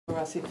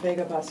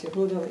Rasifega Bas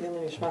Yehuda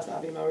Le'ilin Yishmas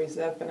Avi Mori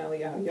Zev Ben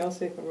Eliyahu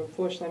Yosef, a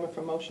refuah shlema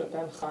from Moshe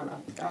Ben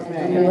Chana.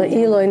 Amen. And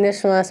Le'iloi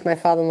Nishmas, my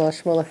father-in-law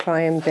Shmuel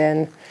Ephraim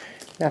Ben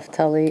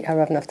Naftali,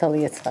 Harav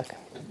Naftali Yitzchak.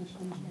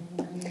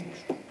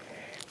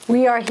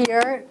 We are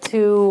here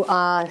to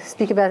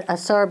speak about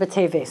Asar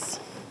B'Teves.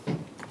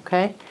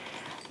 Okay,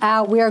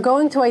 we are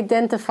going to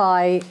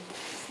identify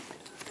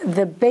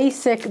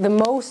the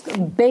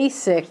most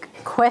basic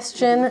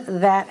question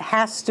that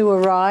has to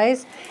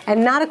arise,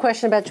 and not a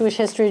question about Jewish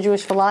history,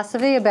 Jewish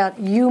philosophy, about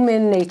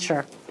human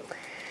nature.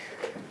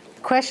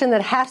 A question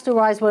that has to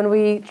arise when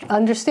we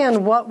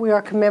understand what we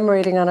are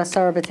commemorating on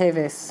Asar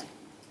B'Teves.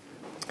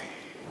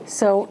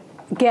 So,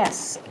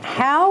 guess,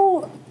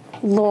 how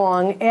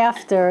long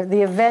after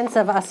the events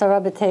of Asar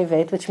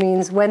B'Tevet, which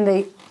means when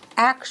they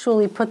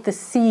actually put the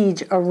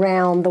siege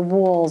around the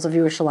walls of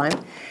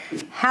Yerushalayim,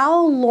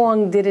 how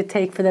long did it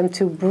take for them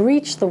to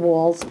breach the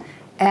walls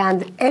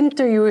and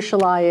enter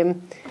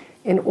Yerushalayim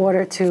in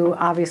order to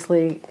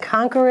obviously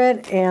conquer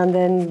it and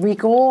then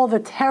wreak all the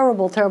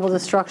terrible, terrible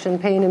destruction,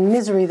 pain, and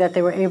misery that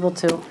they were able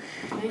to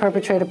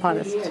perpetrate upon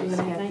us?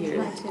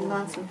 2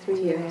 months and 3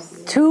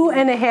 years.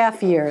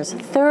 2.5 years,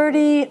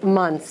 30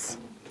 months.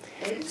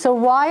 So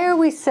why are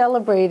we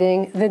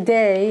celebrating the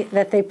day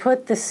that they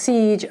put the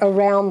siege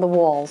around the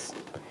walls?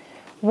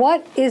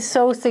 What is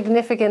so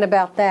significant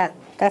about that?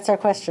 That's our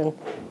question.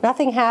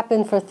 Nothing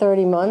happened for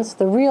 30 months.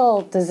 The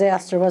real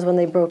disaster was when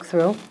they broke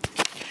through.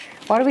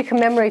 Why do we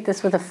commemorate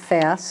this with a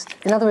fast?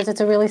 In other words,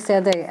 it's a really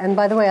sad day. And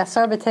by the way,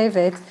 Asar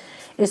B'Tevet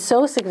is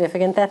so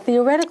significant that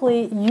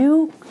theoretically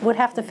you would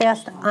have to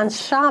fast on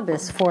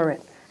Shabbos for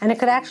it. And it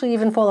could actually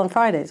even fall on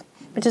Fridays,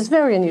 which is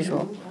very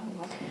unusual.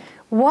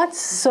 What's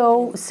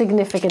so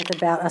significant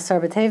about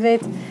Asar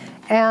B'Tevet?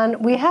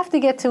 And we have to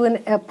get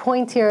to a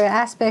point here, an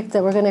aspect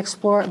that we're going to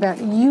explore about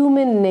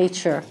human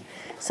nature.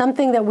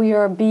 Something that we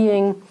are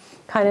being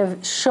kind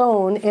of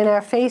shown in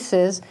our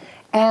faces,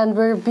 and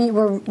we're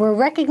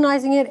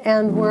recognizing it,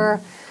 and we're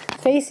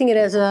facing it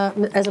as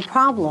a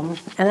problem,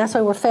 and that's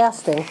why we're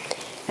fasting.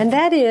 And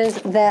that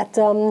is that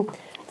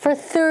for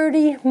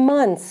 30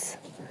 months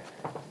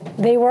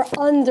they were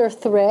under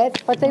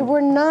threat, but they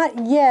were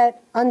not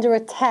yet under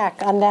attack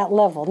on that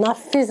level, not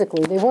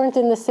physically. They weren't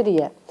in the city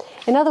yet.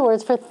 In other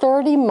words, for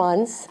 30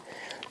 months,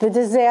 the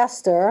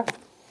disaster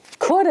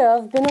could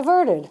have been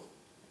averted.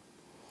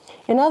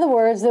 In other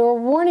words, there were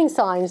warning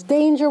signs,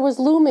 danger was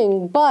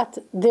looming, but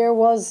there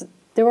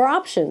were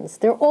options.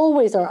 There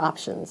always are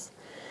options.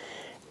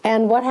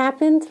 And what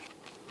happened?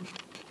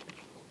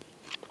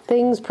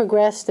 Things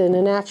progressed in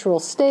a natural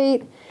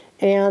state,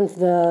 and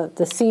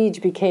the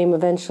siege became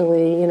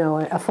eventually,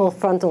 a full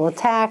frontal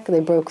attack. They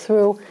broke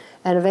through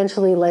and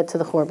eventually led to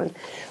the Churban.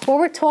 What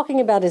we're talking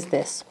about is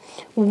this.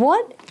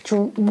 What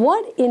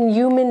in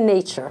human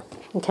nature,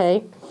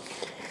 okay,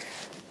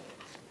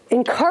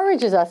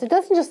 encourages us, it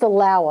doesn't just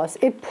allow us,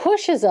 it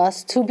pushes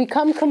us to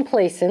become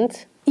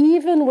complacent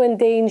even when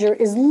danger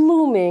is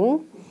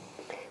looming,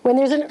 when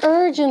there's an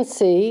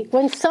urgency,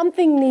 when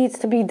something needs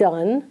to be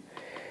done,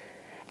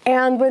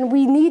 and when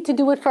we need to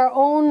do it for our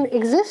own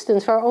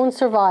existence, for our own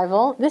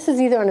survival. This is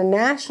either on a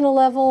national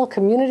level,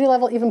 community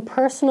level, even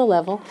personal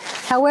level.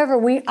 However,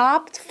 we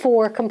opt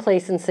for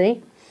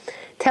complacency,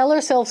 tell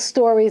ourselves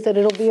stories that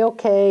it'll be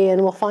okay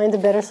and we'll find a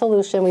better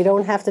solution. We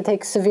don't have to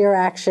take severe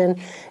action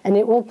and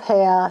it will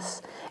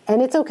pass.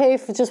 And it's okay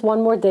if it's just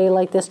one more day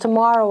like this.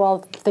 Tomorrow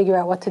I'll figure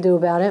out what to do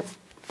about it.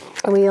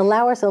 And we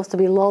allow ourselves to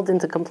be lulled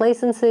into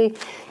complacency,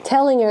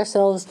 telling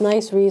ourselves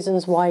nice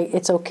reasons why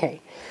it's okay.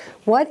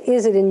 What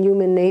is it in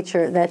human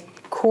nature that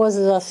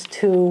causes us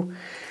to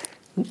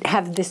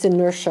have this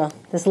inertia,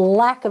 this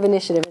lack of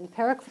initiative? In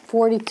Parak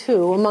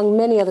 42, among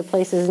many other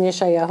places in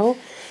Yeshayahu,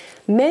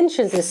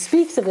 mentions this,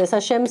 speaks of this.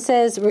 Hashem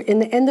says in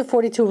the end of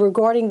 42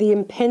 regarding the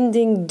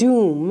impending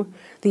doom,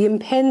 the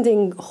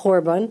impending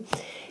Churban,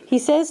 he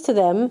says to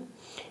them,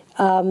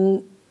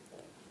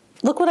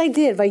 look what I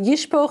did.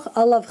 Vayishpoch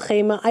alav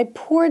chema. I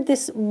poured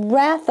this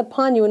wrath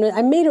upon you, and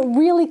I made it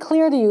really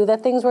clear to you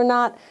that things were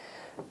not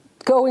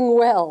going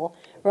well,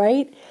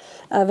 right?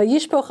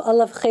 Vayishpoch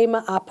alav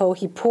chema apo.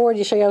 He poured,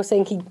 Yeshayahu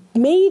saying, he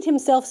made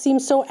himself seem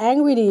so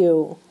angry to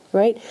you,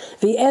 right?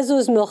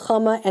 V'ezuz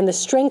milchama, and the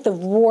strength of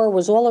war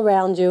was all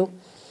around you.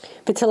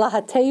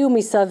 V'tilahateyu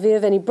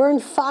misaviv, and he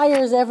burned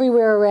fires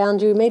everywhere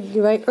around you. He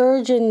made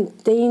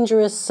urgent,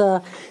 dangerous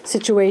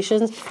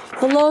situations.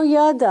 V'lo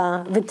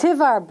yada,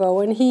 v'tivar bo,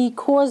 and he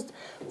caused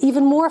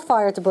even more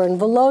fire to burn.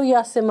 V'lo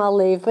yasim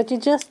alev, but you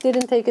just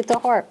didn't take it to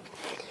heart.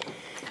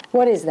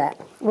 What is that?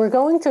 We're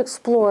going to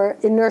explore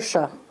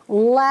inertia,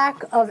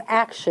 lack of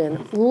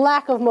action,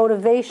 lack of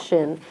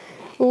motivation,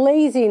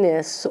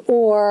 laziness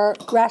or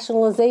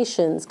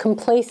rationalizations,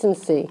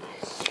 complacency.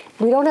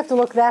 We don't have to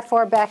look that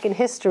far back in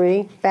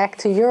history, back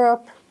to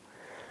Europe,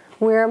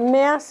 where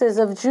masses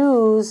of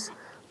Jews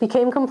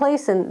became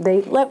complacent.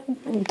 They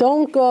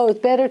don't go, it's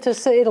better to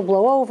say it'll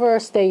blow over,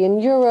 stay in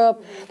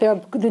Europe.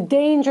 The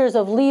dangers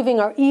of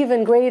leaving are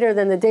even greater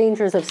than the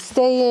dangers of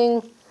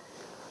staying.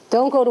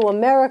 Don't go to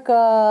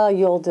America,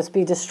 you'll just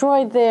be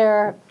destroyed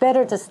there.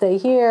 Better to stay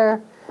here.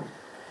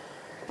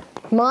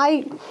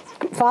 My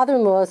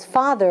father-in-law's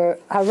father,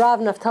 Harav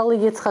Naftali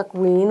Yitzchak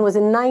Wein, was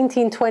in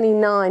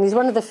 1929. He's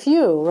one of the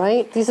few,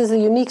 right? These are the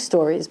unique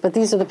stories, but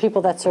these are the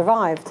people that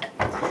survived.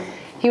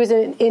 He was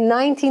in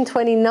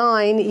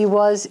 1929, he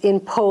was in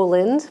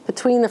Poland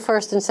between the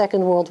First and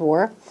Second World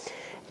War,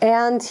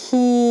 and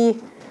he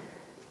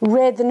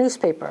read the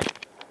newspaper.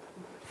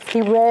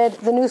 He read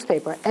the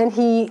newspaper, and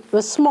he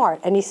was smart,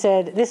 and he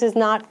said, this is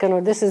not gonna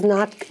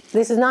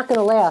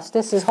last.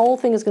 This whole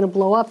thing is gonna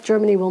blow up.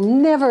 Germany will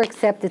never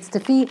accept its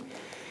defeat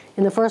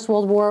in the First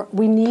World War.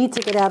 We need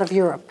to get out of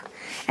Europe.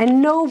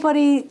 And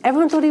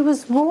everyone thought he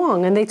was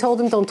wrong, and they told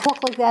him, don't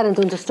talk like that, and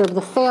don't disturb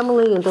the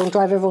family, and don't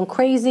drive everyone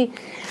crazy.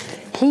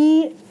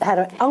 He had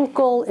an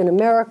uncle in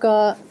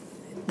America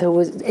who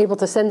was able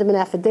to send him an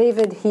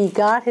affidavit. He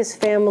got his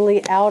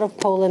family out of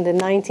Poland in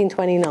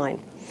 1929.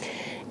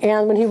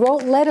 And when he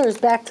wrote letters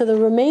back to the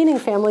remaining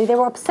family, they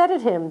were upset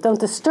at him. Don't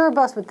disturb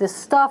us with this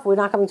stuff. We're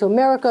not coming to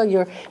America.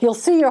 You'll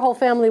see your whole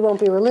family won't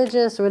be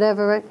religious or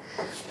whatever, right?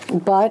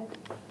 But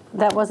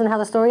that wasn't how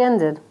the story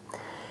ended.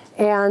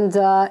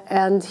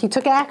 And he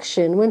took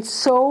action when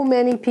so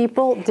many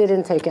people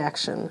didn't take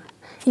action.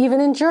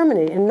 Even in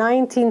Germany, in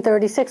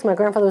 1936, my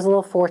grandfather was a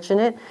little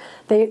fortunate.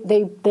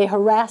 They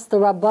harassed the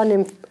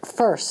Rabbanim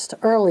first,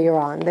 earlier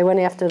on. They went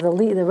after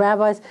the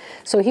rabbis.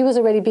 So he was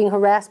already being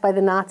harassed by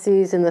the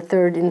Nazis in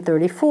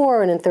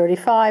 34 and in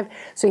 35.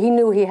 So he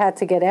knew he had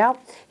to get out.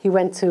 He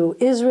went to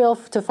Israel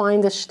to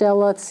find a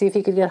shtela, to see if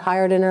he could get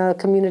hired in a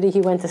community.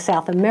 He went to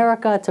South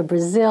America, to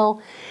Brazil,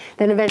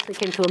 then eventually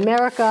came to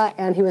America,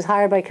 and he was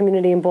hired by a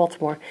community in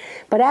Baltimore.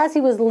 But as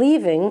he was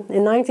leaving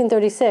in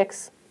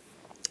 1936,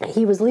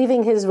 he was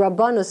leaving his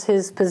rabbanus,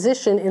 his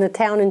position in a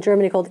town in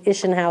Germany called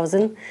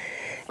Ischenhausen,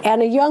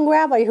 and a young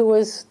rabbi who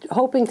was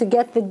hoping to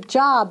get the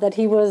job that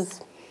he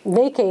was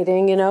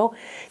vacating,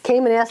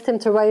 came and asked him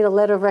to write a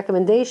letter of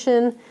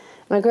recommendation.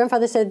 My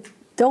grandfather said,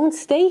 don't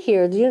stay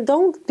here.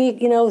 Don't be,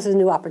 this is a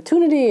new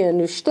opportunity, a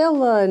new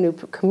shtela, a new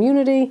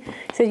community.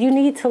 He said, you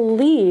need to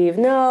leave.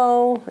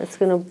 No, it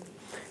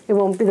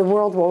won't be, the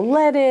world won't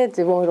let it,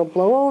 it'll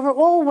blow over,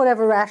 all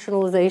whatever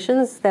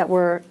rationalizations that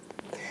were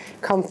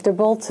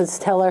comfortable to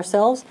tell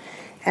ourselves,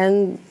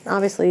 and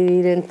obviously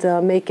he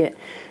didn't make it.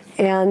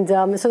 And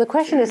so the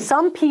question is,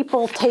 some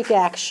people take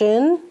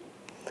action,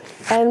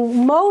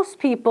 and most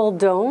people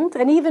don't.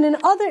 And even in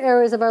other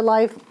areas of our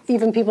life,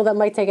 even people that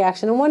might take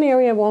action in one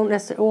area won't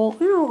necessarily,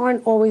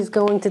 aren't always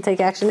going to take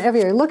action in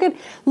every area.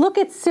 Look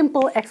at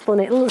simple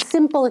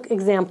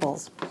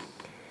examples,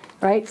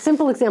 right?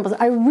 Simple examples.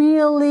 I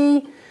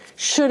really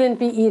shouldn't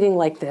be eating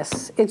like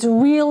this. It's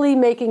really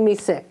making me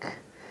sick.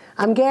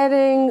 I'm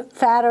getting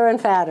fatter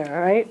and fatter,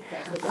 right?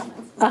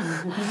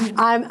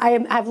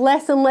 I have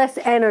less and less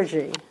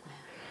energy.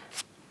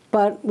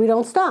 But we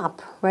don't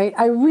stop, right?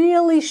 I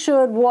really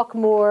should walk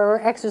more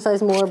or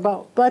exercise more,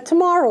 but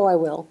tomorrow I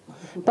will.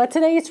 But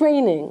today it's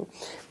raining.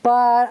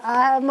 But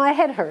my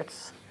head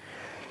hurts.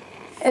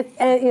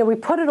 And we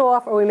put it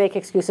off or we make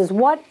excuses.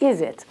 What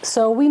is it?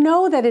 So we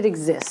know that it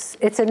exists.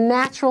 It's a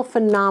natural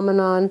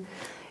phenomenon.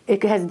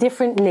 It has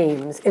different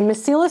names. In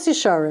Mesilas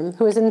Yesharim,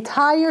 who has an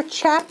entire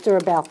chapter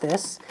about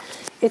this,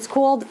 it's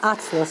called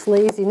atzlus,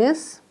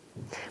 laziness.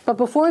 But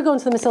before we go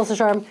into the Mesilas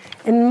Yesharim,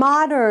 in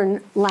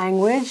modern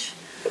language,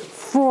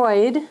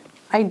 Freud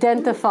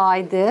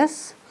identified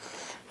this.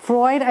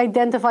 Freud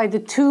identified the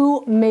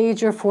two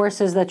major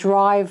forces that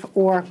drive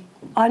or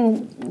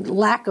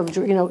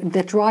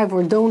that drive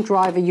or don't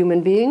drive a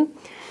human being.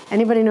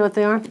 Anybody know what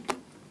they are?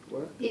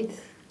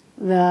 It's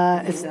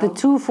the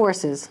two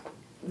forces.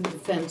 The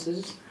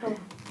defenses.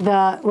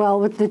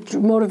 With the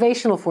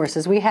motivational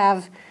forces, we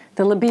have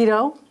the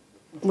libido,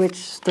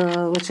 which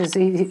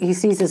he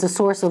sees as a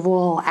source of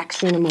all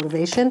action and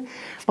motivation.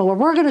 But what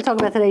we're going to talk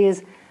about today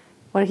is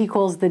what he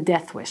calls the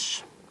death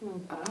wish.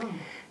 Oh.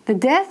 The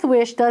death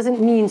wish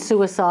doesn't mean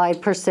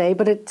suicide per se,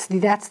 but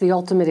that's the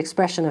ultimate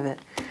expression of it.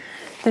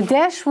 The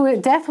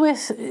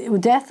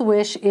death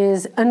wish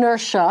is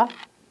inertia,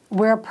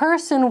 where a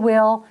person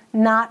will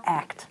not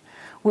act,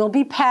 will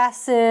be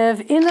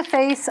passive in the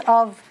face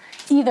of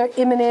either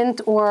imminent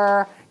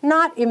or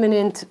not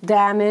imminent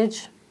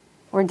damage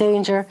or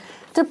danger,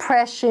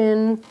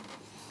 depression,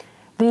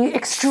 the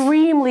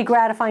extremely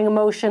gratifying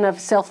emotion of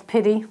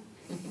self-pity,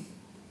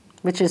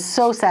 which is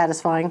so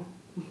satisfying.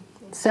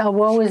 So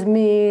woe is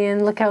me,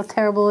 and look how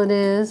terrible it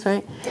is,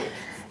 right?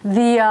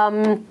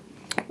 The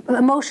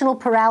emotional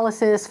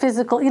paralysis,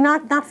 physical,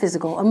 not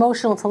physical,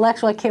 emotional,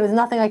 intellectual, there's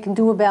nothing I can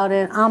do about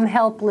it, I'm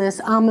helpless,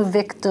 I'm a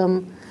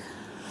victim,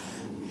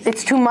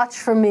 it's too much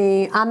for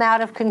me, I'm out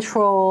of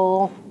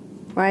control,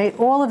 right?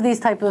 All of these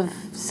type of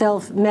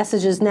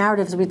self-messages,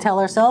 narratives we tell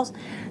ourselves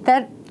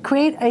that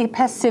create a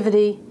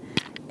passivity,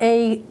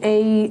 a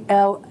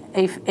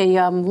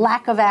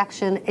lack of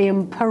action, a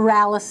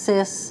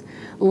paralysis,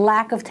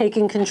 lack of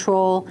taking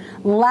control,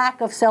 lack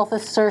of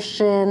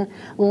self-assertion,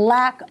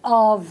 lack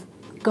of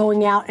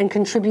going out and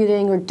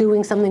contributing or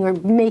doing something or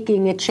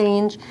making a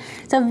change.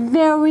 It's a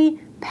very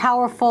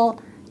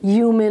powerful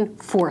human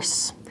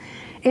force.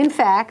 In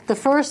fact, the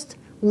first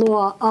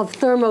law of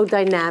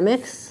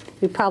thermodynamics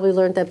we probably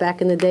learned that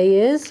back in the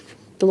day, is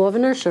the law of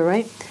inertia,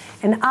 right?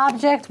 An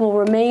object will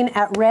remain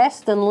at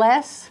rest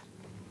unless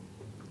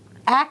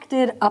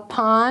acted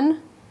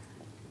upon,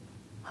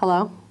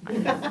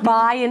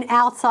 by an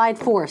outside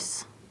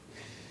force.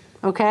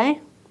 Okay?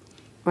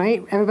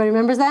 Right? Everybody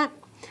remembers that?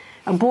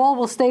 A ball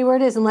will stay where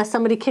it is unless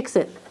somebody kicks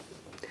it.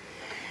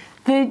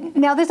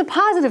 Now, there's a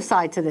positive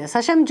side to this.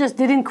 Hashem just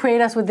didn't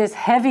create us with this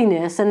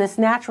heaviness and this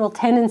natural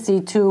tendency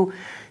to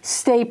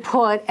stay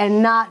put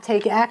and not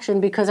take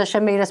action because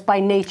Hashem made us by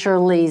nature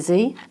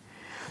lazy.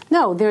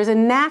 No, there's a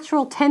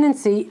natural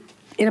tendency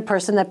in a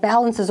person that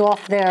balances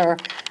off their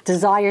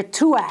desire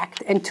to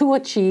act and to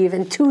achieve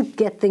and to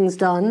get things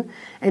done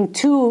and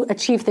to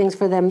achieve things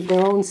for them,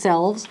 their own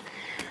selves.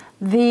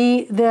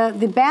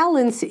 The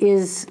balance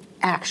is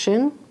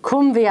action,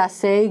 kum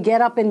v'yaseh,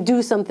 get up and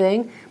do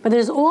something, but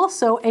there's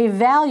also a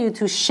value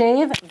to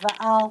shev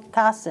v'al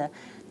taseh,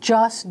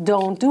 just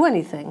don't do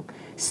anything.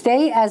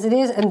 Stay as it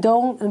is and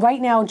don't,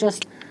 right now,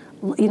 just,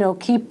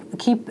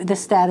 keep the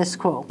status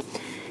quo.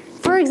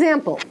 For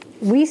example,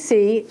 we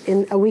see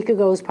in a week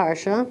ago's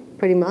parsha,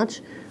 pretty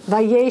much,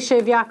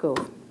 Vayeshev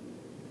Yaakov.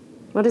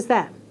 What is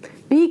that?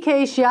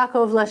 Bikesh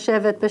Yaakov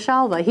lashevet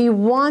b'shalva. He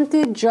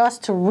wanted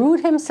just to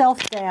root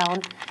himself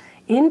down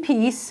in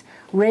peace,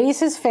 raise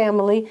his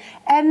family,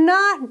 and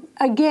not,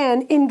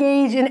 again,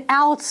 engage in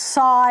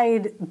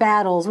outside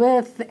battles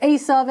with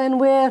Esav and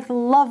with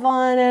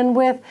Lavan and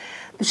with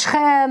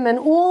Shechem and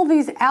all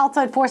these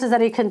outside forces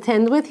that he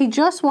contended with. He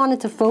just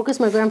wanted to focus,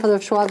 my grandfather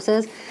of Schwab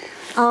says,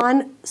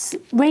 on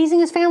raising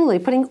his family,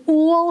 putting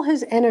all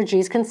his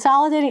energies,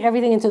 consolidating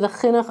everything into the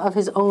chinuch of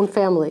his own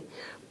family.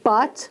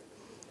 But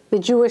the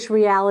Jewish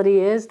reality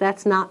is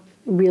that's not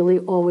really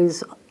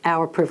always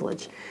our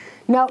privilege.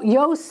 Now,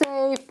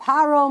 Yosef,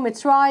 Paro,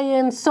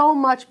 Mitzrayim, so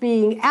much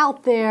being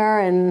out there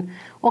and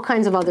all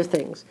kinds of other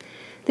things.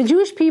 The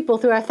Jewish people,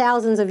 through our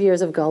thousands of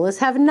years of Gullus,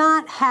 have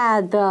not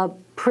had the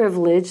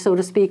privilege, so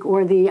to speak,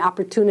 or the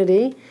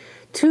opportunity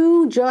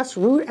to just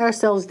root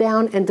ourselves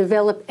down and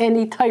develop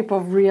any type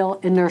of real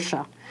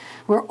inertia.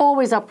 We're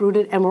always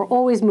uprooted and we're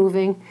always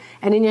moving.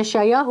 And in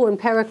Yeshayahu, in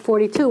Perek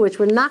 42, which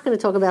we're not going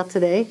to talk about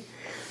today,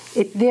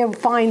 there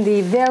find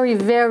the very,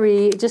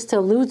 very, just to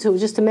allude to,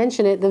 just to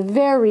mention it, the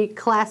very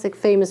classic,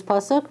 famous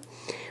pasuk,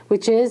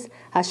 which is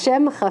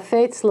Hashem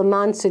chafetz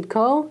leman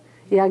tzidko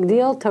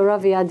yagdil Torah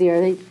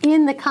v'yadir.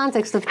 In the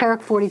context of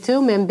Perek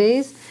 42,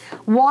 Membez,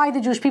 why the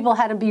Jewish people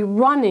had to be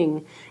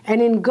running and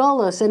in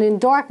gullus and in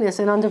darkness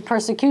and under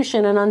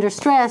persecution and under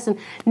stress and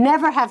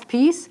never have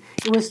peace,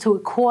 it was to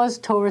cause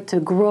Torah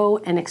to grow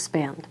and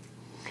expand.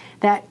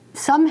 That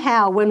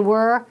somehow when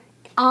we're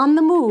on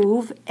the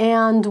move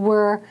and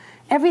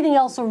everything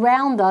else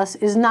around us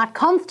is not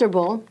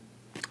comfortable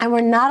and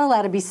we're not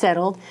allowed to be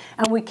settled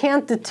and we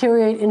can't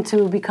deteriorate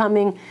into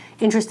becoming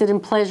interested in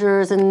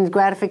pleasures and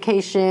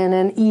gratification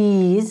and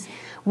ease,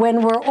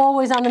 when we're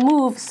always on the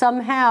move,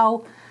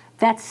 somehow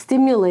that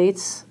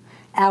stimulates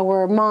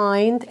our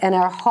mind and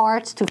our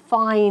hearts to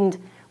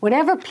find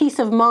whatever peace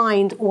of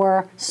mind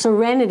or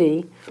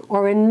serenity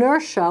or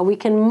inertia we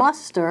can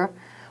muster,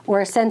 or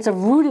a sense of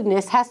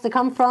rootedness has to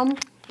come from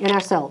in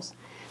ourselves.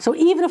 So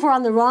even if we're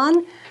on the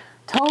run,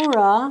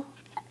 Torah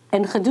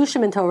and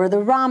Chedushim in Torah, the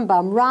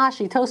Rambam,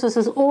 Rashi,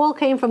 Tosfos, all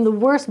came from the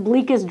worst,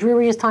 bleakest,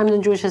 dreariest times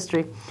in Jewish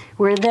history,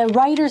 where the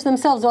writers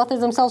themselves, authors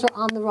themselves, were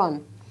on the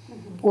run,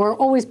 or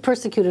always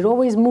persecuted,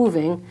 always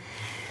moving.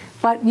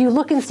 But you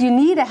look and you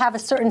need to have a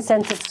certain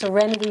sense of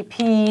serenity,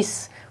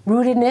 peace,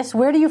 rootedness.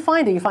 Where do you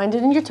find it? You find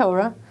it in your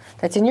Torah,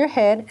 that's in your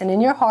head and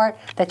in your heart,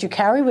 that you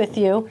carry with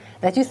you,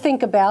 that you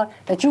think about,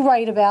 that you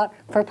write about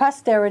for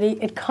posterity.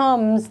 It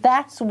comes,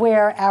 that's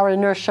where our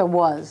inertia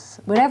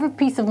was. Whatever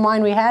peace of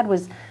mind we had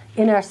was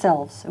in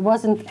ourselves. It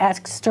wasn't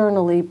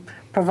externally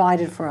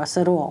provided for us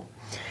at all.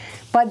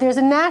 But there's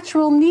a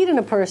natural need in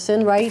a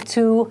person, right,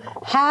 to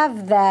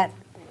have that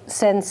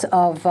sense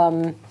of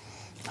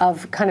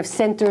kind of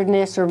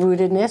centeredness or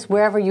rootedness,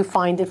 wherever you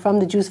find it from.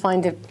 The Jews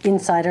find it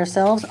inside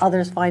ourselves,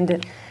 others find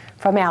it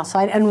from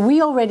outside. And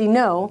we already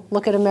know,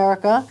 look at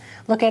America,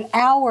 look at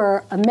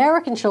our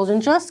American children,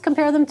 just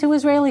compare them to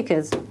Israeli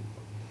kids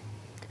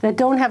that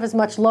don't have as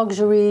much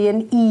luxury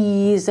and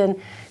ease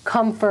and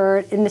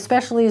comfort, and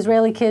especially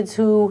Israeli kids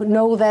who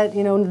know that,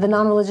 the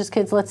non-religious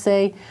kids, let's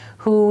say,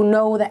 who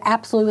know that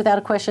absolutely without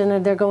a question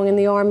that they're going in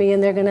the army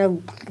and they're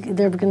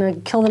gonna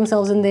kill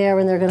themselves in there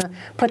and they're gonna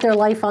put their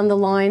life on the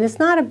line. It's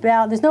not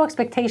about, there's no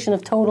expectation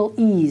of total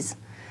ease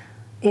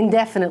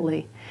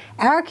indefinitely.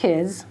 Our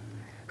kids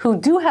who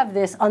do have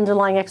this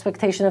underlying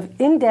expectation of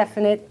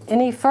indefinite,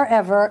 any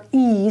forever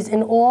ease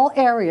in all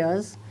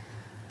areas,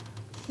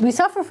 we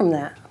suffer from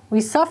that. We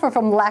suffer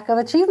from lack of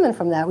achievement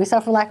from that. We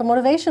suffer from lack of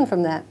motivation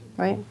from that,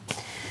 right?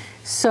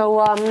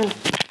 So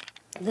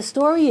the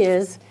story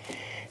is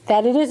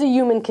that it is a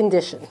human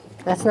condition.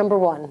 That's number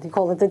one. You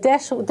call it the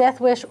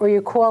death wish, or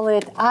you call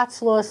it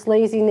atzlos,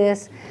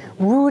 laziness,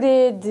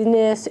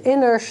 rootedness,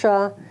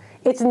 inertia.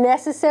 It's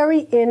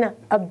necessary in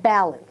a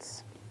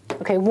balance.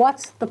 Okay,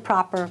 what's the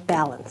proper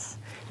balance?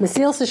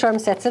 Mesil Sisharm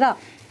sets it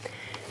up.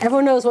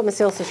 Everyone knows what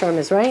Mesilas Yesharim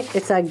is, right?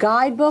 It's a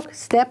guidebook,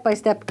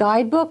 step-by-step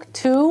guidebook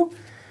to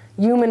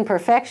human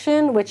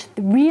perfection, which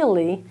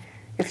really,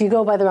 if you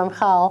go by the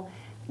Ramchal,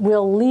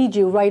 will lead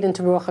you right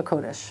into Ruach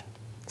HaKodesh.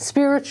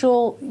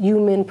 Spiritual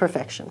human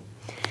perfection.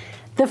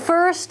 The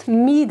first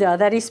midah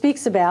that he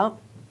speaks about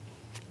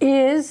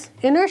is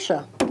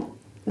inertia.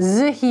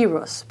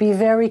 Zehirus. Be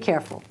very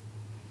careful.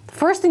 The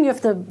first thing you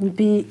have to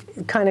be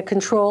kind of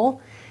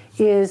control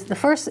is, the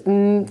first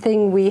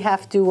thing we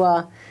have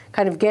to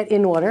kind of get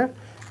in order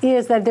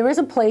is that there is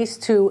a place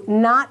to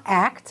not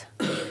act.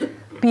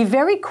 Be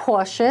very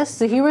cautious.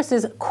 Zehirus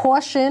is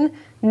caution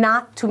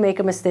not to make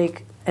a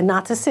mistake and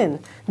not to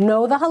sin.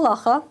 Know the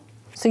halacha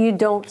so you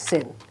don't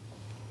sin.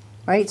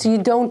 Right? So you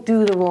don't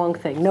do the wrong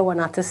thing. Know what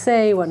not to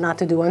say, what not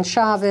to do on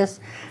Shabbos,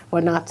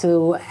 what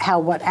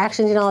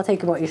actions you're not allowed to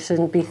take, what you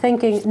shouldn't be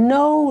thinking.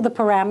 Know the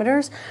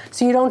parameters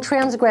so you don't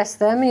transgress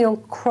them, you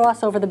don't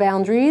cross over the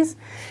boundaries,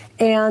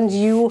 and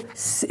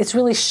it's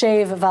really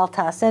shev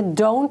valtaseh.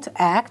 Don't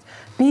act.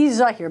 Be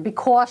zahir, be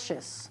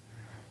cautious.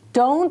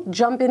 Don't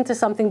jump into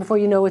something before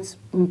you know it's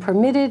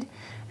permitted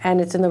and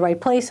it's in the right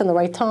place and the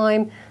right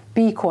time.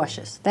 Be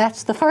cautious.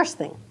 That's the first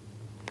thing.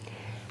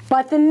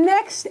 But the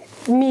next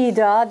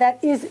midah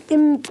that is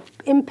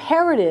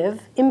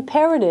imperative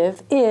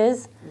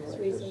is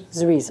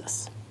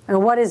zrizos.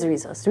 And what is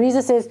zrizos?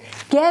 Zrizos is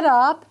get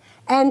up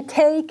and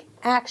take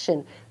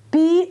action.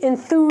 Be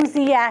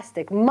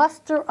enthusiastic.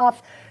 Muster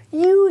up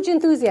huge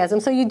enthusiasm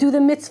so you do the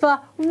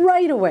mitzvah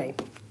right away.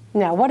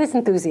 Now, what is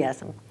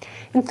enthusiasm?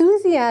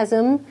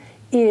 Enthusiasm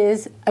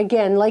is,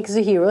 again, like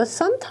zehirus.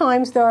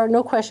 Sometimes there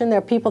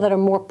are people that are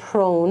more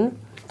prone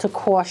to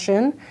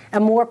caution,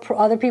 and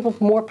other people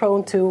more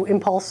prone to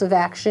impulsive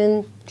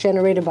action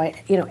generated by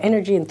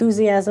energy,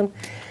 enthusiasm.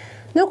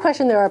 No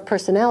question there are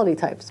personality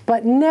types,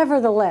 but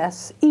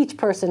nevertheless, each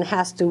person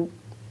has to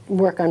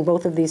work on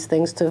both of these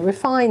things to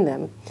refine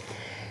them.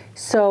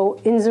 So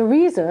in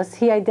Zrizos,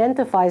 he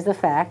identifies the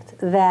fact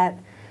that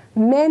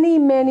many,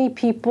 many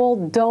people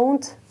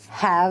don't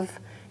have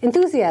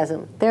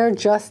enthusiasm. They're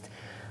just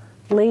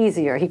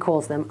lazier, he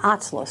calls them,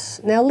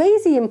 atzlos. Now,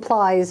 lazy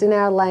implies in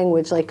our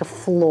language like a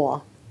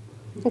flaw.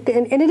 Okay,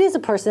 and it is a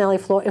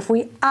personality flaw if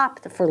we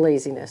opt for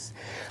laziness.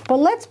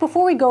 But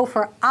before we go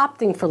for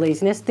opting for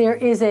laziness, there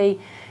is a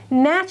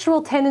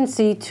natural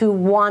tendency to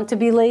want to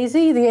be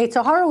lazy. The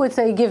Yetzer Hara would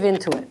say, give in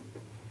to it.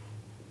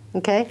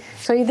 Okay?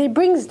 So he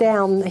brings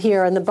down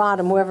here on the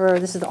bottom,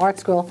 this is the art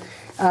scroll,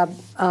 a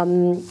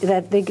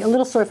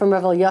little story from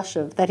Rev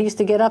Yashiv, that he used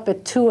to get up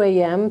at 2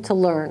 a.m. to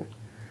learn.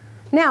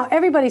 Now,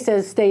 everybody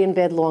says stay in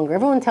bed longer.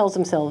 Everyone tells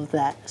themselves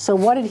that. So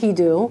what did he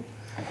do?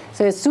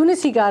 So as soon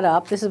as he got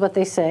up, this is what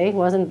they say,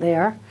 wasn't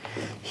there,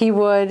 he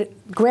would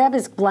grab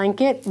his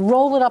blanket,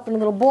 roll it up in a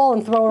little ball,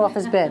 and throw it off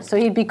his bed. So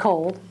he'd be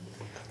cold.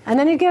 And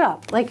then he'd get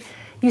up.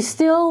 You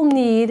still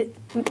need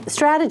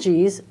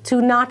strategies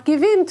to not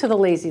give in to the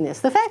laziness.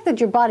 The fact that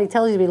your body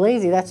tells you to be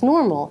lazy, that's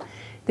normal.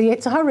 The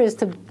Yetzer Hara is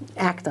to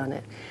act on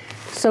it.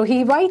 So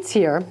he writes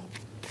here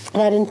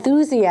that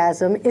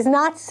enthusiasm is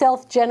not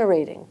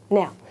self-generating.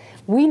 Now,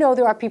 we know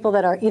there are people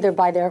that are either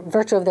by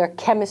virtue of their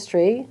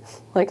chemistry,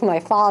 like my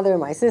father,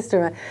 my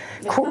sister,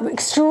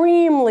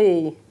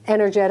 extremely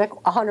energetic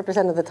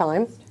 100% of the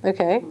time,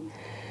 okay?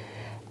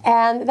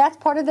 And that's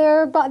part of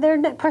their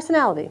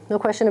personality, no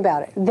question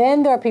about it.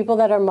 Then there are people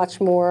that are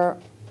much more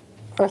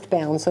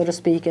earthbound, so to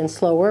speak, and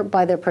slower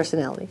by their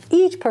personality.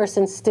 Each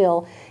person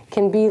still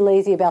can be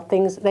lazy about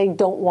things they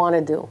don't want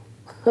to do,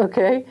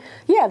 okay?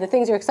 Yeah, the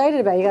things you're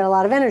excited about, you got a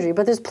lot of energy,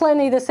 but there's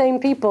plenty of the same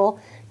people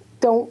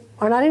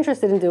are not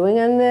interested in doing,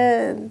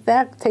 and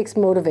that takes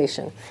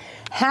motivation.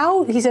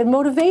 He said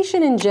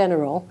motivation in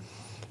general,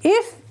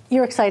 if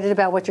you're excited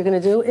about what you're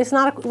going to do,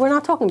 we're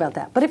not talking about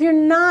that. But if you're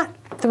not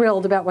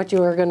thrilled about what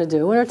you are going to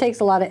do, and it takes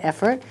a lot of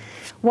effort,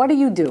 what do?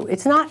 You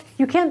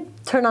can't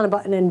turn on a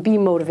button and be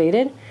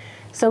motivated.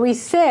 So he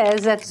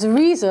says that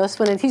Zrizos,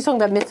 when he's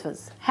talking about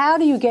mitzvahs, how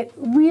do you get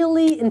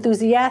really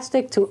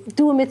enthusiastic to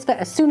do a mitzvah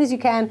as soon as you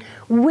can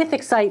with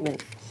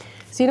excitement?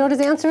 So you know what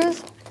his answer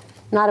is?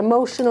 Not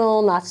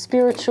emotional, not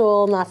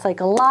spiritual, not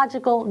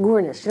psychological,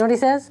 gurnish. You know what he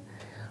says?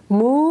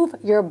 Move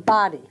your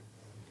body.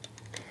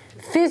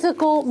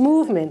 Physical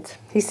movement.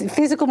 He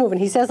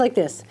says like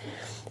this.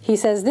 He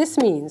says, this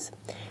means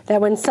that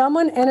when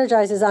someone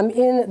energizes, I'm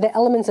in the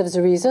elements of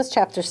Zrizos,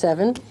 chapter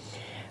 7,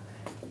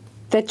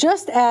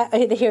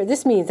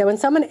 this means that when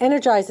someone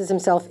energizes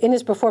himself in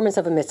his performance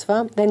of a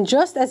mitzvah, then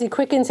just as he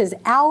quickens his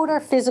outer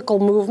physical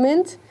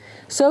movement,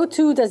 so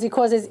too does he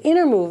cause his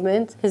inner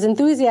movement, his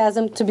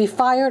enthusiasm, to be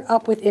fired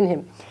up within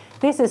him.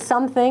 This is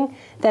something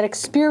that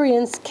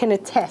experience can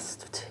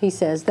attest. He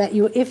says that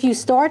if you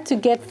start to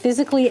get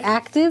physically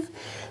active,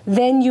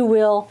 then you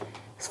will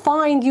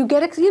find you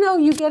get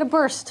a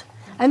burst.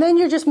 And then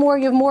you have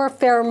more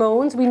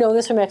pheromones. We know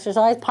this from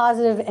exercise,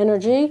 positive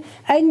energy,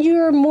 and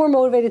you're more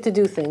motivated to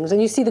do things.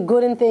 And you see the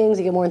good in things,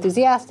 you get more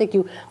enthusiastic,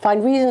 you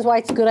find reasons why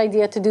it's a good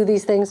idea to do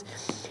these things.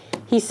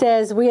 He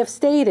says, we have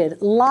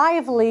stated,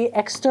 lively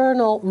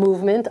external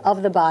movement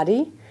of the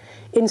body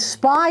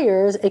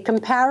inspires a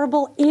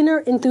comparable inner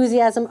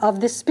enthusiasm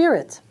of the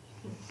spirit.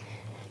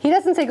 He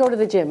doesn't say go to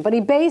the gym, but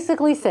he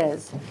basically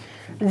says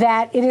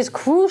that it is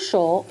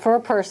crucial for a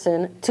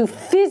person to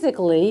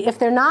physically, if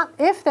they're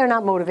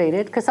not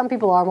motivated, because some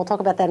people are, and we'll talk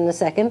about that in a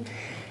second,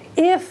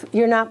 if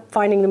you're not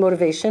finding the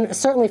motivation,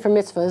 certainly for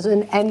mitzvahs,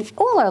 and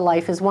all our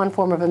life is one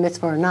form of a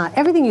mitzvah or not,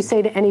 everything you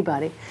say to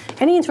anybody,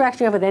 any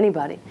interaction you have with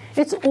anybody,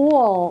 it's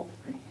all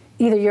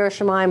either Yiras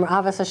Shamayim or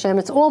Avas Hashem,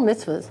 it's all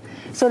mitzvahs.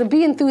 So to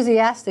be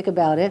enthusiastic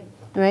about it,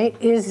 right,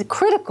 is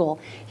critical.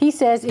 He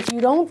says if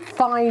you don't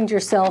find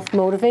yourself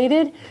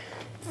motivated,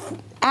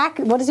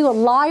 what does he call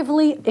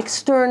lively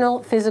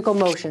external physical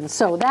motion?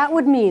 So that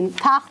would mean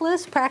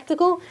tachlis,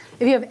 practical.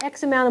 If you have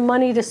X amount of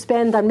money to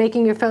spend on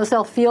making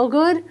yourself feel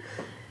good,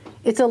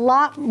 it's a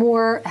lot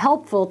more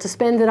helpful to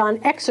spend it on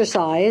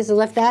exercise,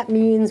 if that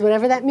means,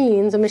 whatever that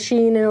means, a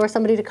machine or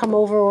somebody to come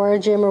over or a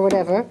gym or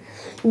whatever,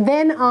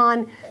 than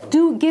on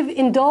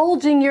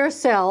indulging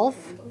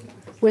yourself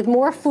with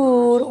more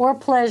food or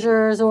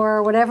pleasures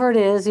or whatever it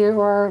is,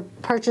 or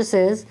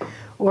purchases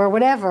or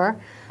whatever.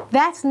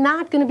 That's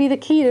not going to be the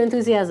key to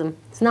enthusiasm.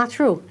 It's not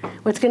true.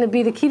 What's going to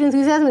be the key to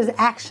enthusiasm is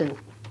action.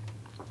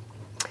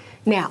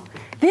 Now,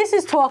 this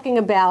is talking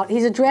about,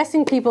 he's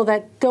addressing people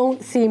that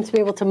don't seem to be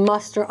able to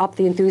muster up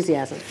the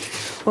enthusiasm.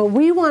 What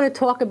we want to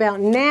talk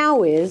about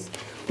now is,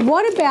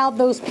 what about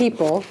those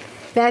people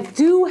that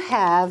do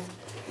have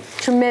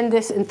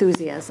tremendous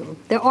enthusiasm?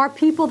 There are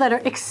people that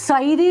are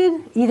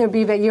excited, either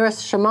be about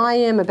Yiras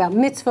Shamayim, about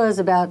mitzvahs,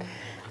 about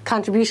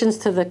contributions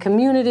to the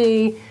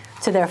community,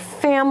 to their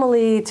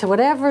family, to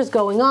whatever's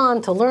going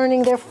on, to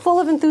learning. They're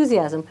full of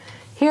enthusiasm.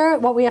 Here,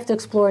 what we have to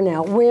explore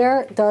now,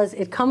 where does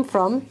it come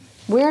from?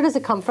 Where does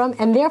it come from?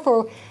 And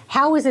therefore,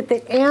 how is it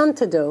the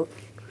antidote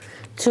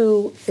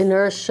to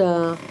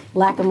inertia,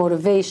 lack of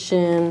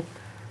motivation,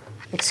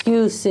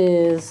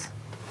 excuses,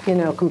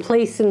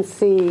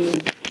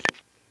 complacency?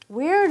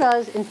 Where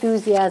does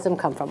enthusiasm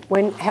come from?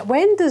 When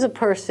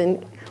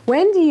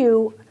do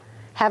you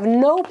have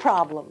no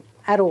problem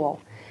at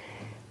all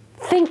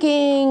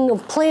thinking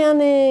of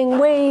planning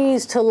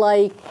ways to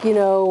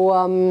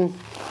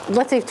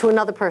let's say to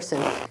another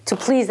person, to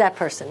please that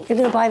person? You're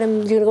going to buy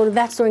them, you're going to go to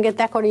that store and get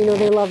that car,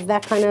 they love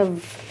that kind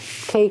of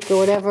cake or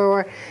whatever,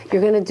 or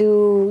you're going to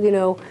do,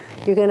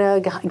 you're going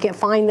to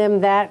find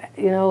them that,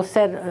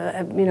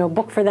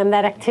 book for them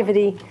that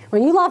activity.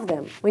 When you love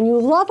them, when you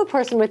love a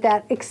person with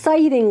that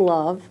exciting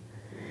love,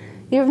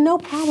 you have no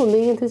problem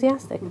being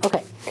enthusiastic.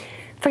 Okay,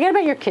 forget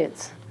about your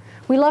kids.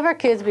 We love our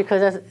kids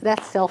because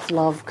that's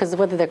self-love, because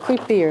whether they're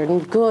creepy or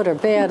good or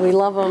bad, we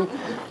love them.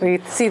 We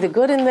see the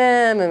good in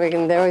them, and we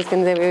always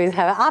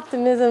have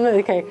optimism.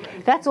 Okay,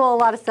 that's all a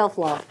lot of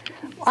self-love.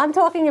 I'm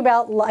talking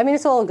about,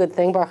 it's all a good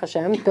thing, Baruch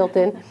Hashem, built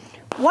in.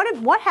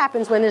 What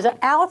happens when there's an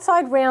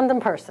outside random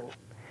person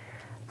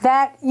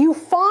that you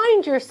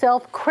find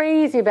yourself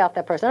crazy about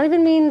that person? I don't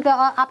even mean the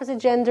opposite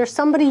gender,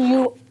 somebody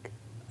you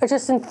are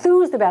just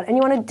enthused about, and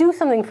you want to do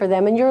something for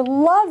them, and you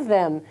love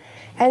them,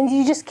 and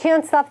you just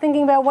can't stop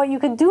thinking about what you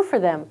could do for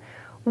them.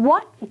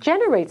 What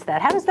generates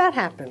that? How does that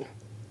happen?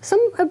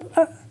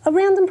 A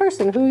random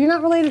person who you're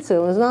not related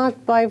to. It's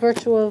not by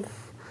virtue of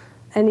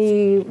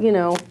any,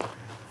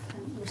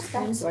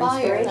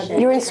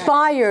 Inspired. You're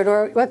inspired,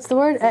 or what's the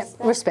word?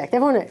 Respect.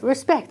 Everyone,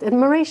 respect,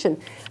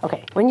 admiration.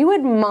 Okay, when you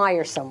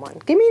admire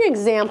someone, give me an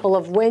example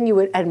of when you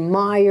would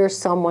admire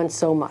someone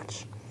so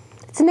much.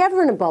 It's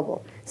never in a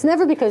bubble. It's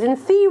never because, in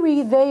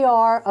theory, they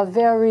are a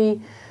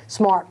very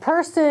smart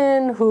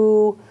person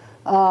who,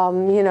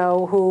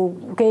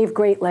 who gave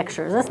great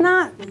lectures. That's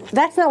not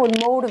what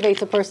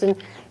motivates a person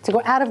to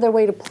go out of their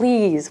way to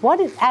please. What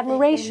is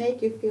admiration? They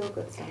make you feel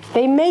good sometimes.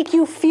 They make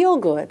you feel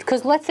good.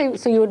 Because let's say,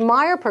 so you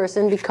admire a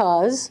person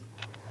because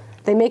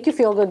they make you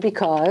feel good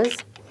because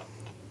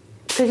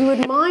you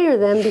admire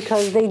them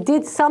because they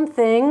did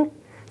something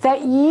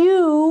that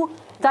you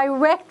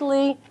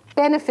directly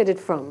benefited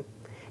from.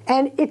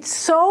 And it's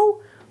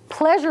so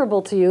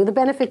pleasurable to you, the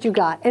benefit you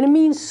got, and it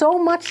means so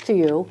much to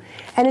you,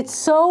 and it's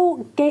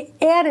so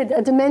added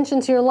a dimension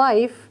to your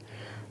life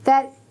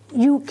that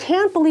you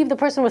can't believe the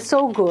person was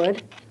so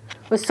good,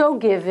 was so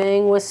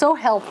giving, was so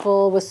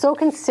helpful, was so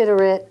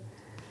considerate,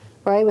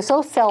 right, was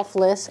so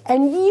selfless,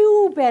 and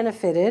you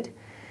benefited,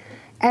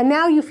 and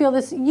now you feel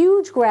this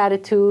huge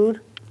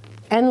gratitude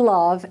and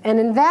love, and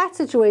in that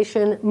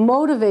situation,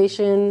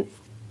 motivation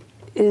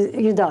is,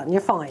 you're done, you're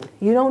fine.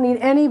 You don't need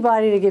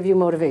anybody to give you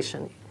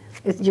motivation.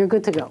 You're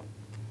good to go.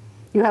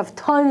 You have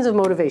tons of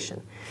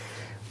motivation.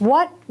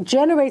 What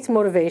generates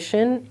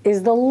motivation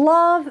is the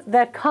love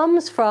that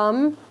comes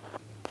from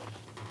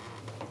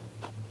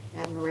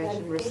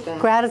Admiration,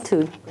 respect.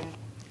 gratitude,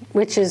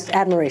 which is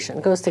admiration.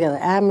 It goes together.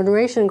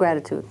 Admiration and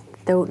gratitude.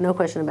 No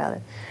question about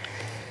it.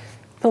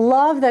 The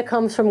love that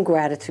comes from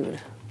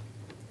gratitude.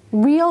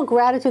 Real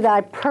gratitude that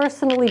I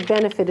personally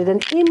benefited.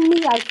 And in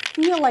me, I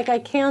feel like I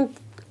can't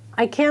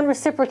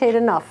reciprocate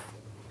enough.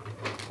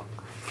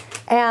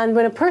 And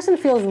when a person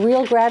feels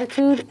real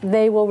gratitude,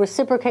 they will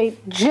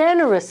reciprocate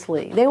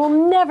generously. They will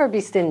never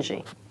be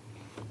stingy.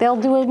 They'll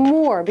do it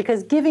more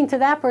because giving to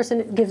that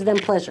person gives them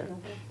pleasure.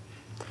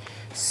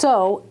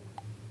 So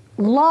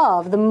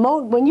love,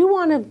 when you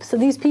want to, so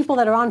these people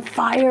that are on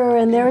fire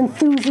and they're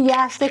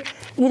enthusiastic,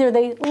 either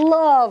they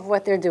love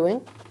what they're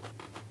doing,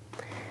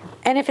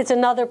 and if it's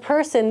another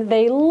person,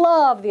 they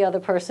love the other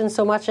person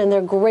so much and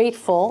they're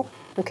grateful,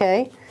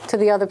 okay, to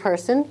the other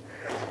person.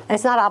 And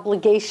it's not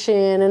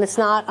obligation, and it's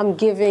not I'm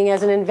giving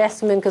as an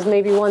investment because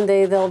maybe one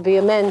day there'll be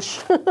a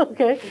mensch,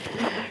 okay?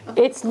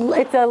 It's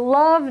a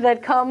love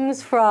that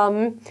comes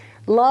from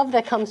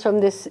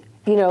this,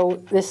 you know,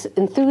 this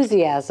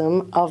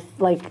enthusiasm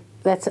of like,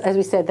 that's, as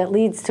we said, that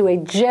leads to a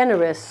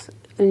generous,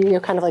 you know,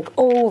 kind of like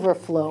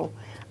overflow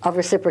of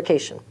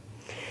reciprocation.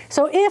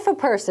 So if a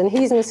person,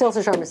 he's in the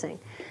Silsa Sharma saying,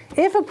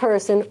 if a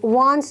person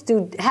wants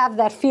to have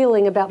that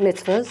feeling about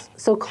mitzvahs,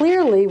 so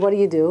clearly what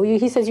do?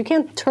 He says you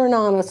can't turn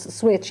on a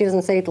switch. He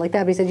doesn't say it like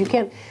that, but he says you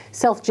can't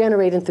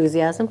self-generate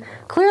enthusiasm.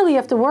 Clearly you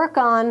have to work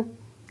on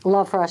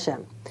love for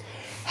Hashem.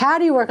 How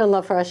do you work on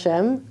love for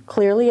Hashem?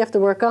 Clearly you have to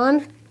work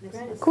on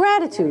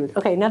gratitude.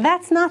 Okay, now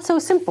that's not so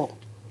simple.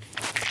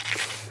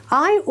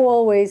 I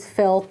always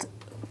felt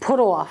put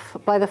off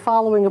by the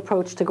following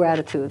approach to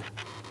gratitude.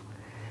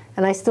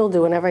 And I still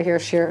do whenever I hear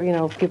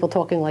people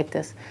talking like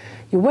this.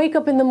 You wake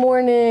up in the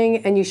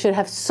morning and you should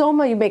have so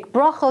much, you make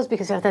brachos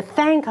because you have to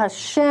thank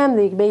Hashem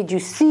that He made you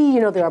see,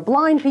 you know, there are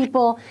blind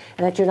people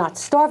and that you're not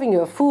starving, you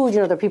have food, you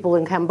know, there are people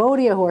in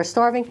Cambodia who are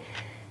starving.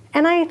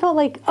 And I thought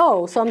like,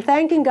 oh, so I'm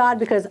thanking God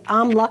because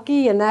I'm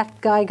lucky and that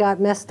guy got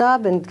messed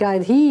up and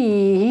God,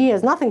 he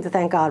has nothing to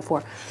thank God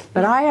for.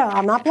 But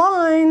I'm not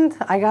blind,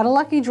 I got a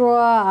lucky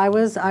draw, I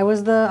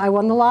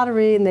won the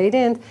lottery and they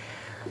didn't.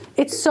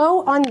 It's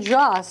so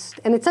unjust,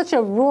 and it's such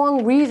a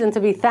wrong reason to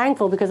be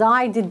thankful because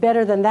I did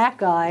better than that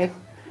guy.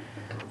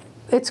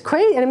 It's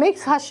crazy, and it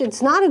makes Hashem,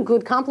 it's not a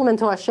good compliment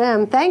to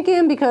Hashem. Thank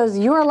Him because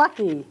you're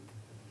lucky.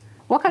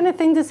 What kind of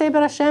thing to say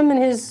about Hashem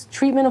and His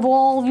treatment of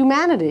all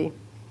humanity?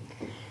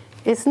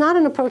 It's not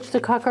an approach to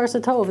Kakar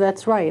Satov,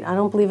 that's right. I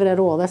don't believe it at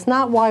all. That's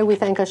not why we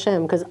thank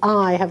Hashem, because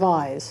I have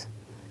eyes,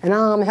 and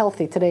I'm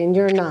healthy today, and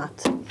you're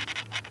not.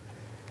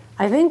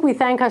 I think we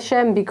thank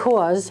Hashem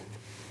because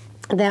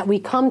that we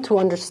come to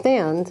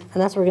understand,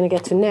 and that's what we're going to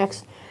get to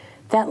next,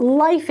 that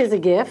life is a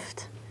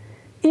gift,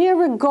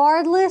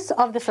 irregardless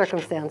of the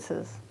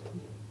circumstances.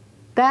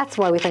 That's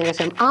why we thank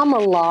Hashem. I'm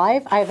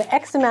alive. I have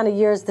X amount of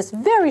years, this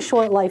very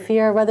short life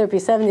here, whether it be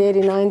 70,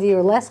 80, 90,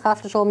 or less,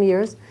 chas v'sholom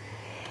years.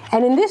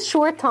 And in this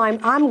short time,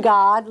 I'm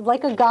God,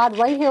 like a God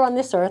right here on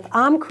this earth.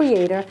 I'm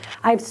creator.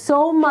 I have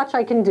so much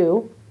I can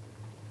do,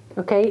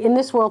 okay, in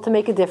this world to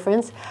make a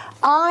difference.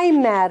 I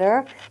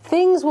matter.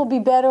 Things will be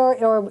better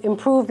or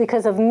improve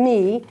because of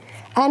me.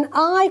 And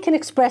I can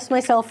express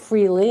myself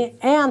freely.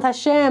 And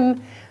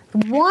Hashem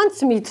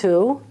wants me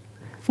to,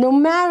 no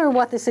matter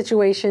what the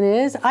situation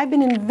is. I've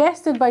been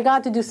invested by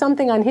God to do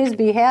something on His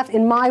behalf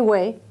in my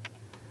way.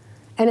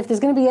 And if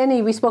there's going to be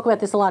any, we spoke about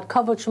this a lot,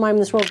 kavod shemaim in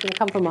this world is going to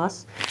come from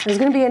us. If there's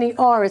going to be any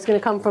or, it's going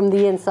to come from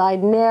the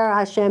inside. Ner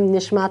Hashem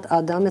nishmat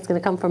adam, it's going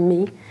to come from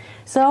me.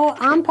 So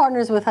I'm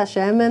partners with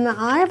Hashem, and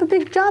I have a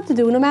big job to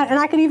do, no matter. And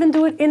I could even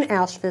do it in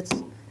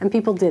Auschwitz, and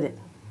people did it.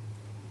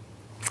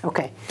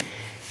 Okay,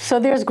 so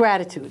there's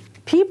gratitude.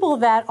 People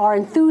that are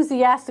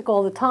enthusiastic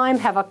all the time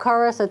have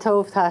akaras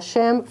atov to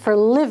Hashem for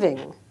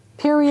living,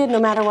 period,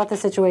 no matter what the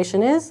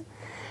situation is.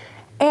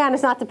 And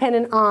it's not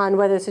dependent on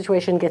whether the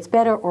situation gets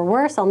better or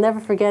worse. I'll never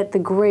forget the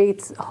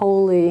great,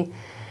 holy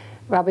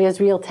Rabbi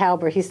Yezriel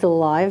Tauber. He's still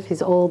alive.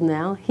 He's old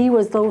now. He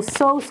was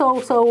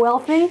so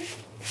wealthy.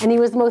 And he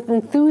was the most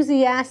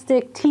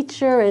enthusiastic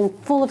teacher and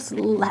full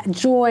of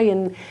joy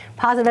and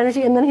positive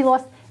energy. And then he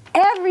lost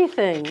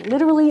everything,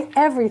 literally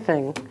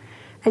everything.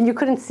 And you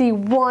couldn't see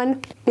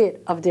one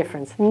bit of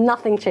difference.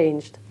 Nothing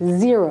changed.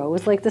 Zero. It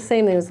was like the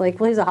same thing. It was like,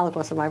 well, he's a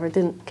Holocaust survivor.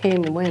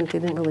 Came and went. He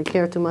didn't really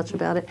care too much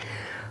about it.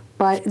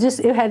 But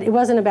it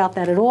wasn't about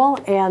that at all.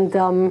 And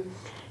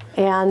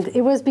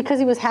it was because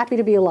he was happy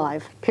to be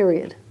alive,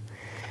 period.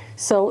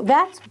 So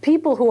that's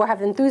people who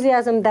have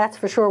enthusiasm, that's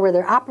for sure where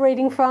they're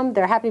operating from.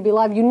 They're happy to be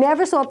alive. You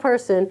never saw a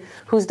person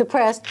who's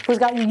depressed who's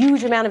got a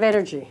huge amount of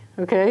energy,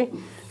 okay?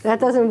 That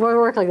doesn't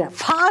work like that.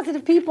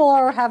 Positive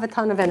people have a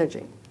ton of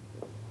energy,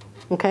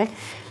 okay?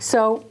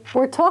 So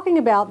we're talking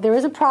about there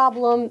is a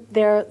problem.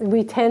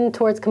 We tend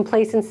towards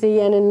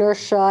complacency and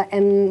inertia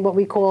and what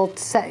we call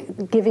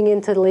giving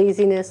into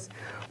laziness.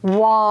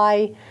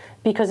 Why?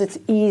 Because it's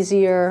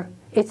easier.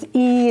 It's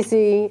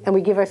easy, and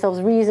we give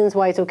ourselves reasons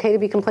why it's okay to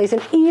be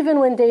complacent, even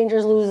when danger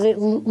is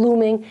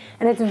looming,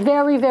 and it's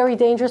very, very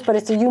dangerous, but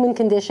it's a human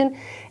condition.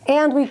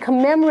 And we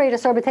commemorate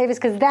Asar B'Tevis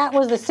because that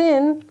was the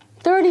sin.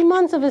 30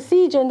 months of a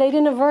siege, and they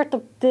didn't avert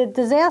the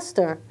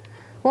disaster.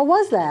 What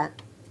was that?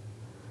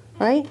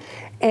 Right?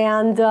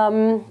 And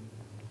yet,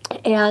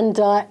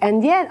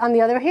 on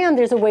the other hand,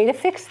 there's a way to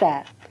fix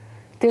that.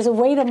 There's a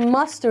way to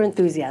muster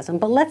enthusiasm.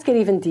 But let's get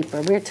even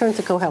deeper. We return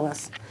to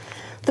Koheles.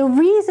 The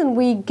reason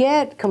we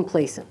get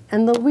complacent,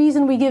 and the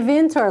reason we give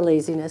in to our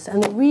laziness,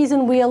 and the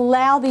reason we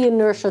allow the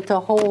inertia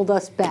to hold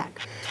us back,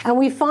 and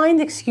we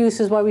find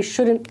excuses why we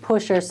shouldn't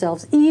push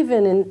ourselves,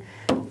 even in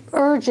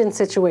urgent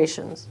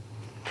situations,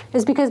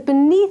 is because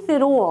beneath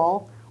it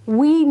all,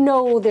 we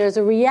know there's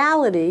a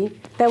reality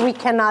that we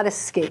cannot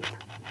escape.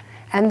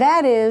 And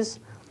that is,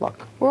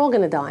 look, we're all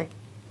going to die.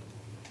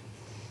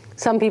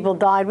 Some people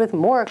died with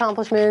more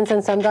accomplishments,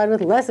 and some died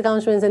with less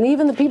accomplishments. And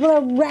even the people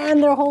that ran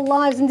their whole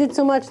lives and did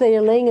so much, they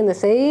are laying in the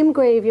same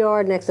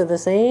graveyard next to the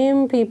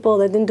same people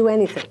that didn't do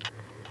anything.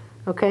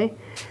 Okay?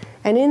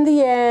 And in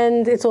the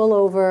end, it's all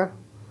over.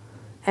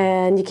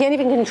 And you can't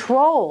even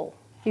control.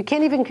 You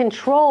can't even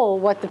control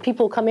what the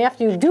people who come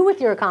after you do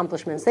with your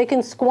accomplishments. They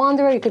can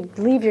squander it. You could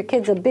leave your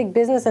kids a big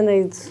business and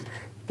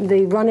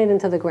they run it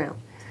into the ground.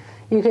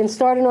 You can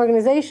start an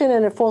organization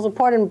and it falls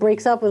apart and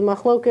breaks up with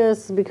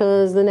machlokas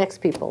because the next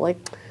people.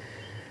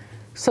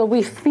 So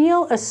we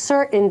feel a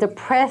certain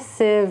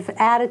depressive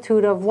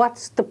attitude of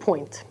what's the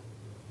point,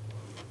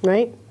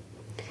 right?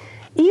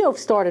 Eov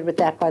started with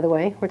that, by the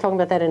way. We're talking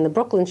about that in the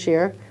Brooklyn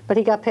shir, but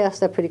he got past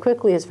that pretty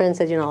quickly. His friend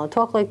said, you're not allowed to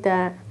talk like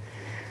that.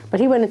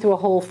 But he went into a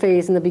whole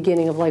phase in the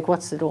beginning of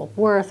what's it all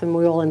worth, and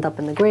we all end up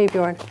in the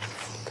graveyard.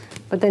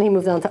 But then he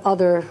moved on to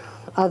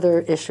other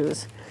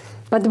issues.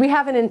 But we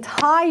have an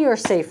entire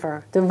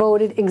sefer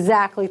devoted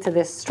exactly to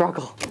this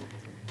struggle.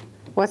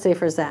 What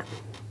sefer is that?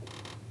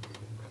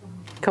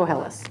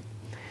 Koheles.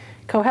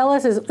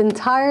 Koheles is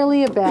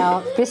entirely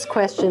about this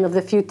question of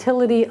the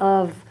futility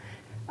of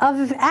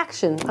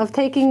action,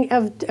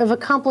 of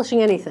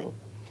accomplishing anything.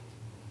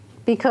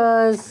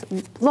 Because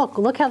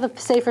look how the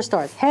sefer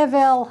starts.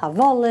 Hevel,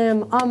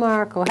 Havolim,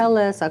 Amar,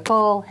 Koheles,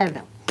 Akol,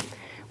 Hevel.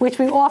 Which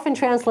we often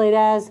translate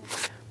as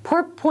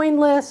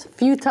pointless,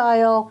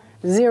 futile,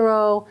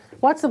 zero.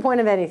 What's the point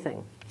of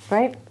anything,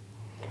 right?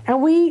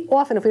 And we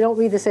often, if we don't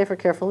read the sefer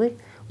carefully,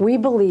 we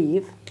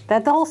believe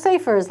that the whole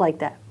sefer is like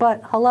that.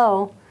 But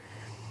hello,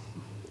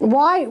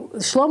 why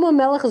Shlomo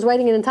Melech is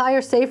writing an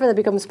entire sefer that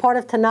becomes part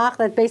of Tanakh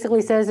that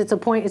basically says it's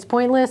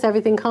pointless,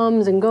 everything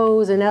comes and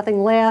goes and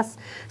nothing lasts.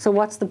 So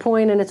what's the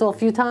point? And it's all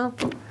futile.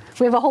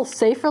 We have a whole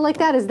sefer like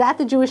that. Is that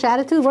the Jewish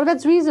attitude? What about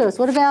Zrizos?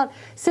 What about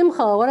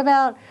Simcha? What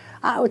about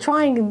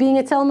being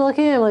a Tel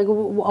Melachim? Like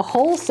a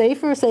whole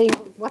sefer saying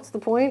what's the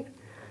point?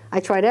 I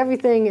tried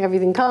everything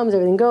comes,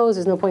 everything goes,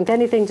 there's no point to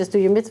anything, just do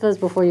your mitzvahs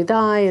before you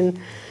die, and,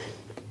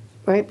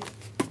 right?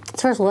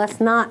 First of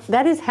all,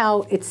 that is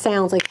how it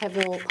sounds like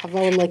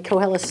Havolim, like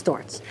Koheles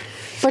starts.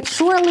 But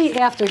shortly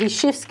after, he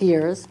shifts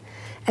gears,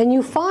 and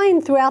you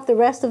find throughout the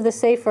rest of the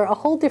Sefer a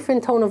whole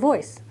different tone of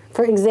voice.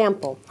 For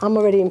example, I'm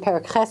already in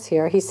Perek Ches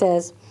here, he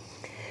says,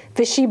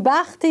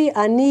 V'shibachti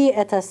ani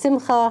et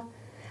ha-simcha,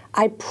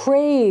 I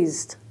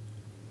praised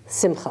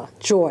simcha,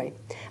 joy.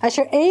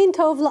 Asher ein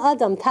tov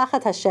la'adam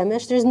tachat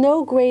hashemesh, there's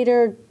no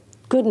greater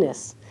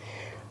goodness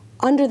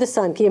under the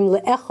sun. Ki im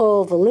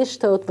le'echol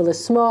v'lishtot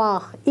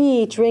v'lismoach,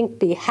 eat, drink,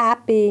 be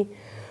happy.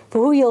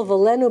 V'hu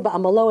yilvalenu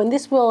ba'amalo, and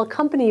this will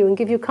accompany you and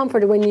give you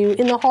comfort when you,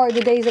 in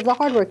the days of the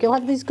hard work, you'll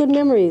have these good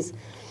memories.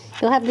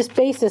 You'll have this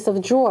basis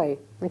of joy,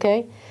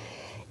 okay?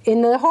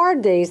 In the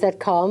hard days that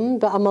come,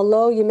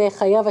 ba'amalo yimei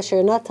chayav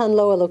asher natan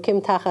lo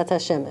elokim tachat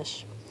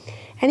hashemesh.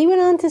 And he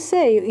went on to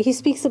say, he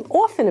speaks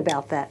often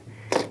about that.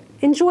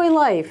 Enjoy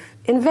life,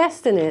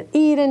 invest in it,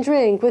 eat and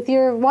drink with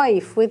your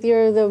wife, with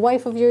the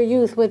wife of your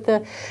youth, with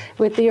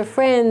your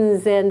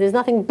friends, and there's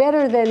nothing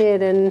better than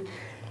it. And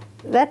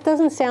that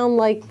doesn't sound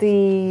like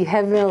the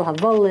Hevel,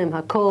 Havolim,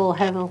 Hakol,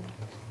 Hevel.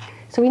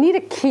 So we need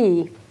a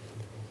key.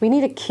 We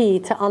need a key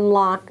to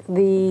unlock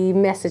the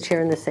message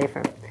here in the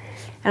Sefer.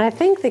 And I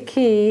think the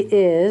key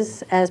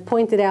is, as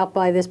pointed out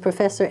by this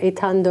Professor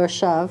Eitan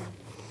Dorshav,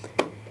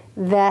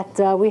 that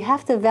we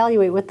have to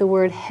evaluate what the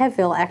word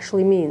Hevel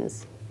actually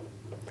means.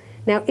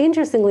 Now,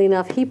 interestingly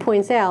enough, he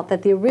points out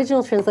that the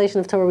original translation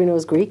of Torah we know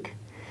is Greek.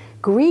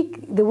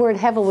 The word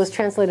Hevel was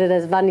translated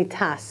as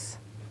vanitas.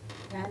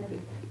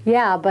 Vanity.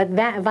 Yeah, but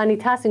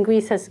vanitas in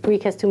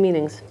Greek has two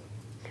meanings.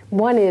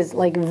 One is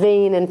like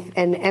vain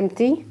and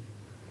empty,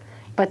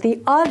 but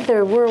the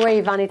other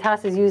way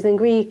vanitas is used in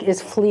Greek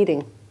is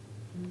fleeting.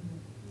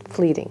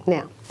 Fleeting.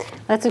 Now,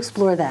 let's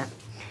explore that.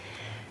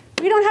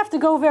 We don't have to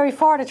go very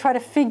far to try to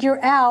figure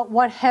out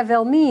what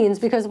Hevel means,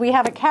 because we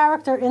have a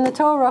character in the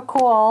Torah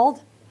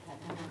called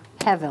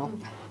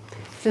Hevel.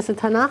 Is this a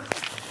Tanakh?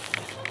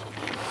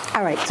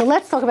 All right, so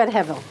let's talk about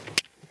Hevel.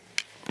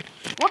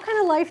 What kind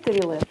of life did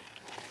he live?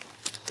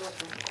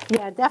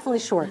 Yeah, definitely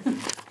short.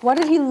 What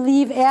did he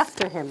leave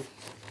after him?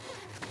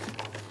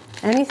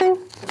 Anything?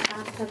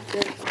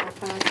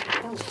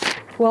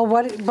 Well,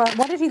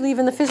 what did he leave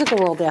in the physical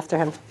world after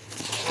him?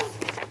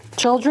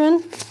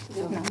 Children?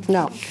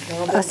 No.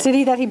 A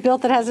city that he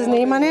built that has his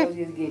name on it?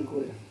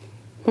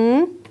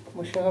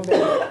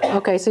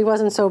 Okay, so he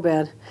wasn't so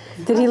bad.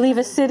 Did he leave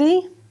a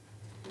city?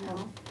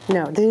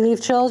 No. Did he leave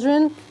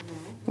children?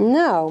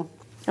 No.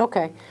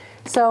 Okay.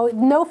 So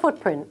no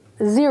footprint.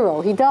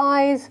 Zero. He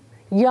dies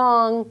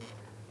young.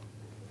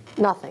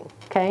 Nothing.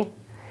 Okay?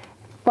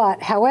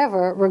 But,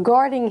 however,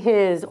 regarding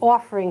his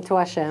offering to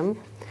Hashem,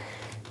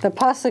 the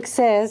Pasuk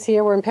says,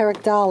 here we're in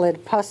Perek Daled,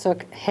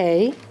 Pasuk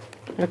Hey.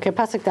 Okay,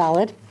 Pasuk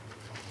Daled.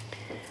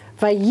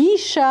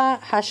 Vayisha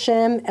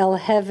Hashem el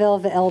Hevel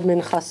ve'el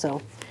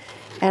minchaso.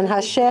 And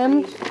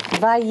Hashem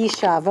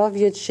Vayisha, Vav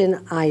Yud Shin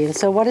Ayin.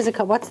 So what is it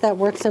called? What's that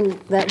word,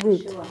 that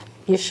root?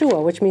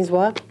 Yeshua, which means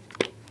what?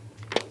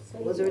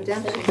 Was a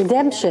redemption.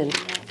 Redemption.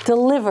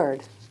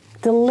 Delivered.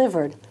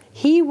 Delivered.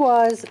 He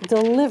was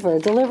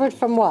delivered. Delivered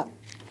from what?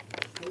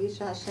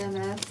 Vayisha Hashem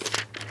es.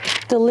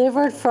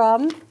 Delivered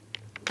from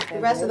The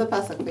rest of the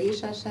pasuk.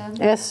 Vayisha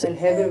Hashem. Es El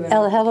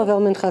Hevel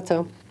Vel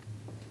Minchato.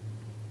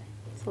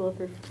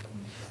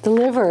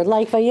 Delivered,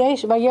 like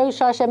Vayosh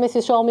Hashem es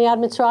Yisrael Miad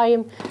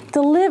Mitzrayim.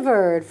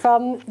 Delivered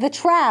from the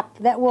trap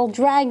that will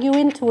drag you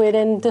into it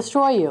and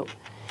destroy you.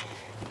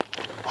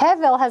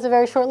 Hevel has a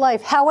very short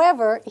life.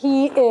 However,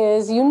 he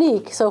is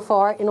unique so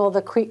far in all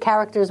the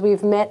characters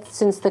we've met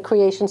since the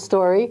creation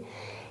story.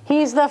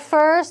 He's the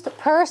first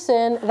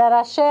person that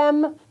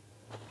Hashem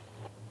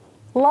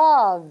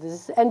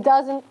loves and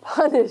doesn't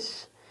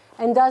punish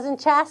and doesn't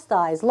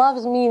chastise.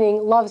 Loves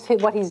meaning loves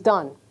what he's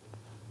done.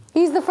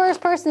 He's the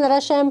first person that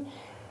Hashem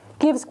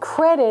gives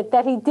credit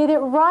that he did it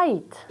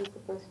right. He's the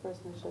first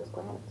person who shows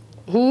gratitude.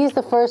 He's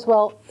the first.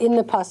 Well, in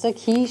the pasuk,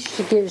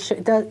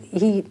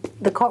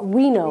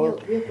 we know.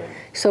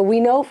 So we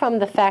know from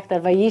the fact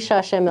that Vayisha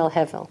Hashem el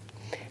Hevel,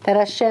 that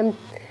Hashem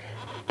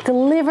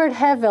delivered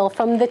Hevel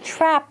from the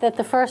trap that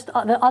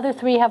the other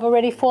three have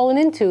already fallen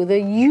into, the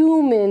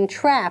human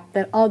trap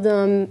that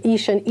Adam,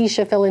 Isha, and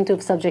Isha fell into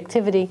of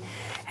subjectivity,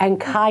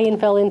 and Cain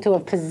fell into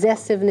of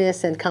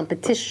possessiveness and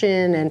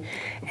competition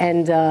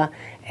and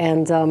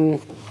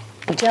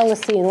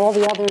jealousy and all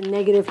the other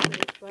negative things.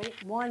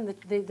 Right? One,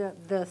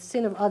 the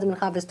sin of Adam and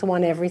Chava is to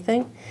want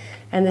everything,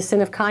 and the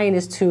sin of Cain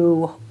is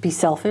to be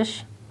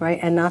selfish, right,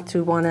 and not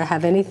to want to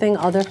have anything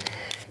other.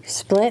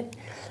 Split.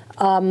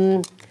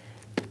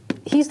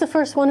 He's the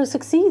first one who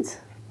succeeds.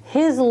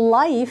 His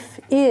life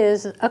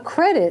is a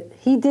credit.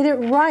 He did it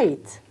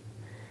right.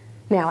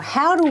 Now,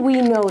 how do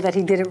we know that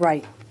he did it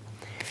right?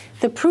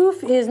 The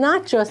proof is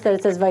not just that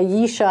it says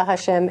Vayisha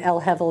Hashem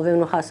el Hevel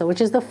v'Menuchasa,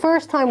 which is the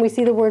first time we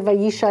see the word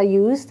Vayisha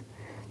used,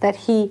 that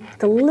he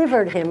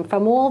delivered him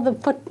from all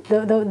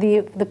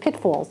the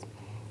pitfalls.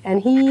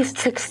 And he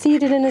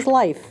succeeded in his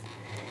life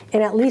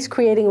in at least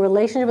creating a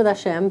relationship with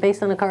Hashem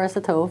based on a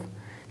Karas HaTov,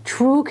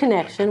 true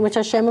connection, which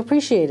Hashem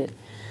appreciated.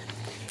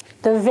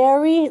 The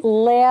very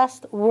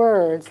last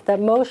words that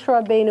Moshe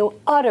Rabbeinu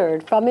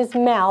uttered from his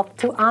mouth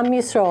to Am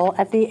Yisrael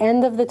at the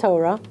end of the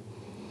Torah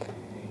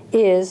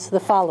is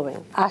the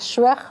following: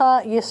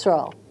 Ashrecha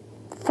Yisrael,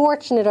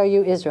 fortunate are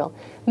you, Israel.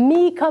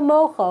 Mi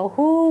kamocha,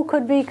 who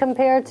could be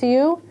compared to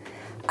you?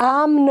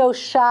 Am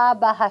nosha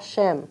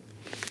b'Hashem,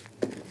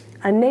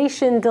 a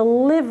nation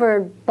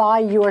delivered by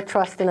your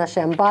trust in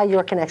Hashem, by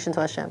your connection to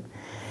Hashem.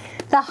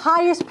 The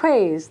highest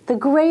praise, the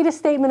greatest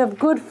statement of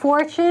good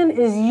fortune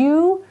is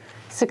you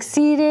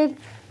succeeded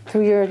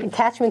through your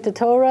attachment to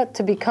Torah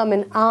to become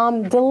an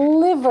Am,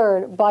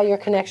 delivered by your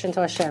connection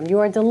to Hashem. You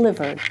are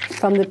delivered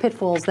from the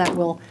pitfalls that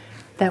will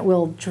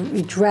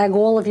drag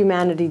all of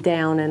humanity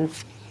down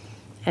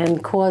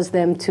and cause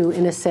them to,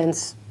 in a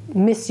sense,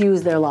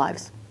 misuse their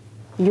lives.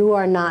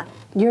 You're not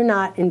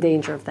in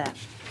danger of that.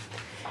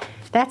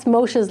 That's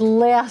Moshe's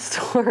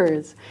last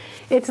words.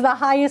 It's the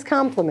highest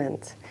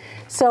compliment.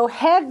 So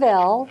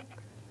Hevel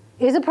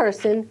is a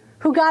person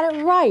who got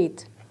it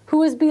right,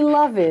 who is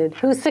beloved,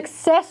 who's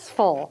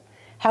successful.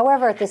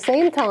 However, at the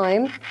same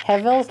time,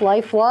 Hevel's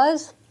life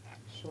was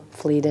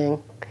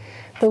fleeting.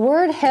 The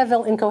word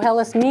Hevel in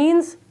Koheles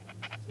means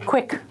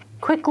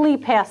quickly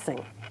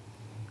passing,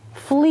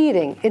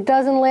 fleeting. It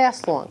doesn't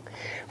last long,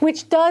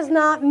 which does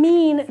not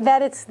mean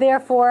that it's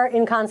therefore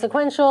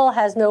inconsequential,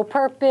 has no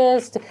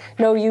purpose,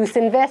 no use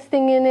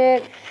investing in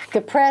it,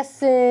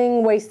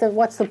 depressing, waste of,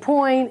 what's the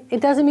point?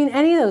 It doesn't mean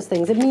any of those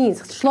things. It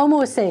means,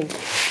 Shlomo is saying,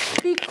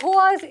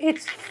 because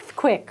it's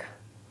quick,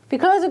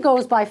 because it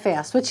goes by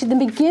fast, which in the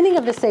beginning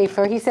of the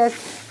Sefer, he says,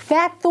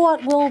 that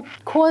thought will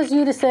cause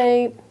you to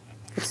say,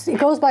 it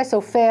goes by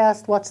so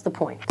fast, what's the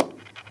point?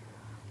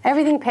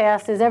 Everything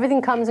passes,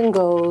 everything comes and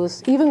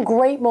goes, even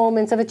great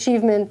moments of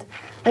achievement,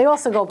 they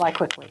also go by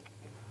quickly.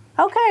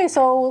 Okay,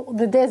 so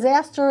the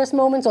disastrous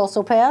moments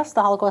also passed,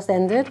 the Holocaust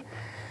ended,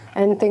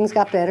 and things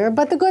got better,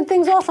 but the good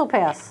things also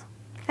pass.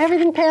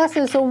 Everything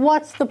passes, so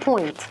what's the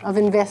point of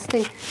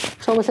investing?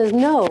 Shlomo says,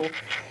 no,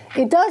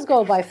 it does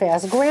go by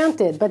fast,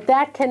 granted, but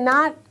that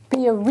cannot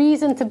be a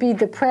reason to be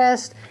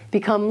depressed,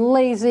 become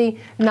lazy,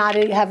 not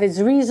have its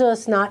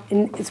resource, not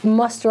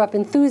muster up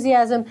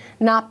enthusiasm,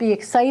 not be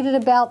excited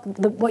about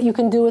what you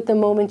can do at the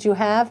moment you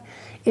have.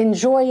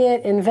 Enjoy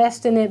it,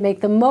 invest in it,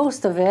 make the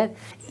most of it,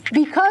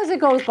 because it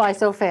goes by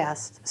so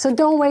fast. So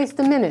don't waste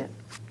a minute.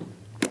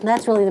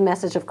 That's really the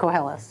message of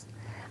Koheles.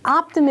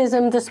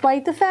 Optimism,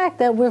 despite the fact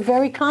that we're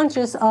very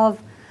conscious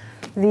of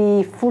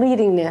the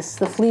fleetingness,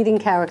 the fleeting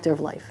character of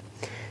life.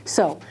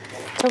 So,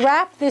 to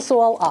wrap this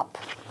all up,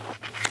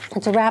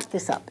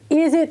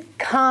 is it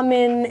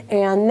common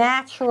and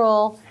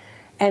natural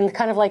and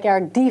kind of like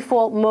our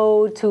default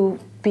mode to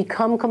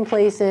become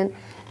complacent,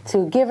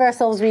 to give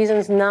ourselves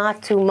reasons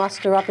not to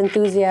muster up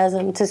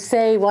enthusiasm, to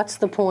say, what's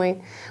the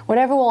point?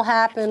 Whatever will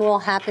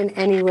happen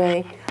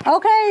anyway.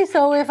 Okay,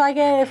 so if I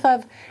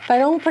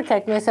don't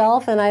protect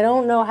myself and I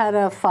don't know how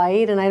to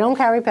fight and I don't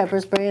carry pepper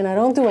spray and I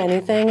don't do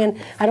anything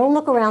and I don't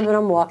look around when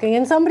I'm walking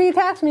and somebody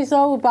attacks me,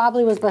 so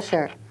probably was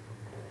Bashir.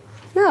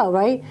 No,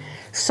 right?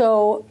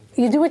 So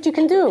you do what you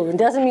can do. It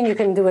doesn't mean you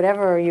can do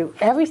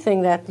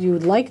everything that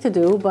you'd like to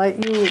do,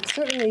 but you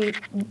certainly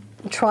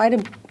try to,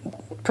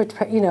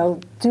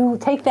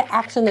 take the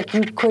action that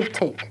you could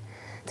take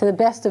to the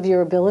best of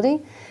your ability,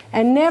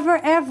 and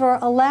never ever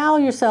allow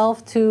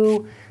yourself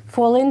to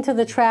fall into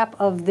the trap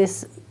of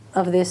this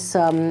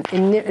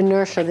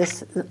inertia,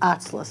 this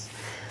atzlus.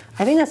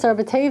 I think that 10th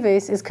of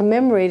Tevet is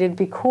commemorated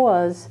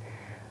because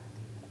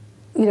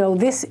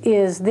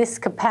this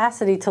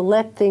capacity to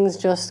let things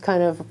just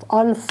kind of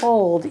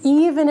unfold,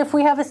 even if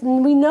we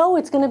know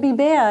it's going to be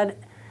bad,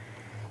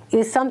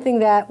 is something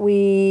that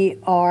we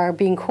are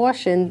being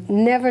cautioned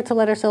never to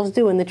let ourselves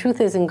do. And the truth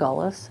is, in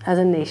Gullus, as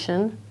a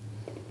nation,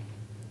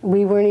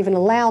 we weren't even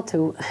allowed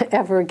to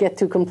ever get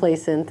too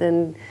complacent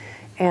and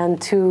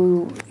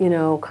too,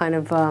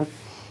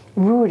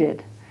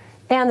 rooted.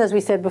 And as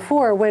we said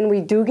before, when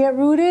we do get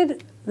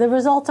rooted, the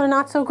results are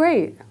not so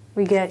great.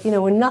 We get,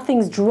 when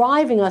nothing's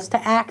driving us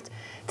to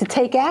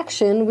take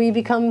action, we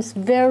become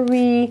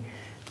very,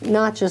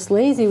 not just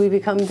lazy, we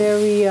become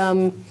very,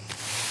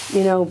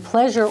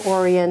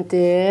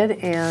 pleasure-oriented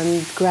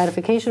and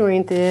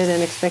gratification-oriented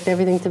and expect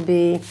everything to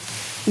be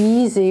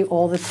easy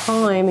all the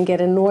time and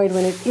get annoyed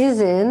when it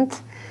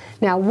isn't.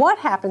 Now, what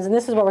happens, and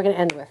this is what we're going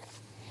to end with.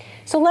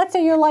 So let's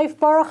say your life,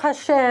 Baruch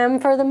Hashem,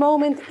 for the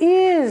moment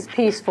is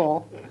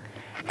peaceful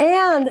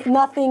and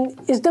nothing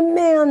is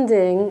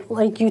demanding,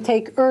 like you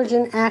take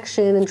urgent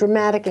action and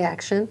dramatic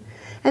action,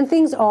 and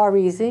things are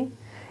easy,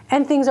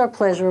 and things are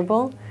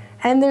pleasurable,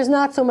 and there's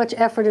not so much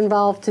effort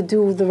involved to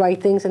do the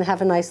right things and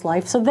have a nice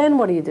life. So then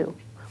what do?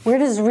 Where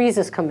does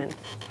Rezus come in?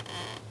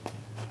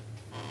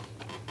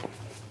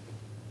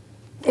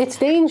 It's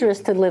dangerous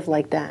to live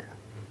like that.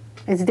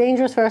 It's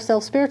dangerous for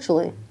ourselves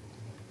spiritually.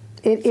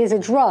 It is a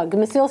drug.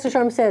 Mesilas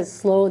Yesharim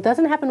says, it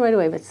doesn't happen right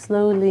away, but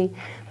slowly,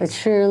 but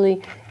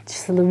surely,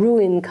 just the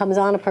ruin comes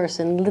on a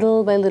person,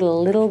 little by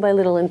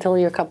little, until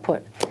you're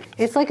kaput.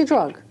 It's like a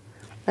drug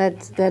that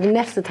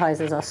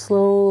anesthetizes us,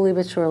 slowly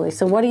but surely.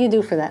 So what do you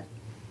do for that?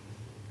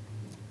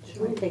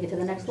 Take it to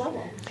the next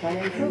level. Try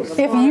to improve.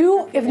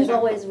 There's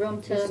always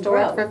room to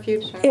Store it grow. for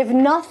future. If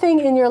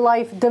nothing in your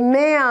life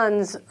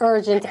demands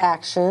urgent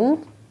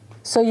action,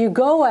 so you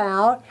go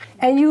out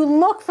and you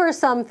look for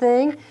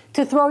something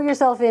to throw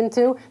yourself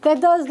into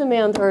that does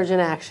demand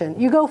urgent action.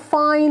 You go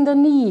find a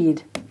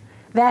need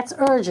that's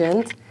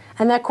urgent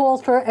and that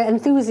calls for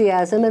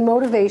enthusiasm and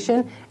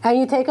motivation, and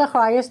you take a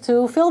chayas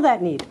to fill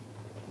that need.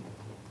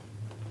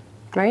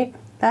 Right?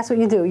 That's what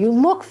you do. You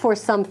look for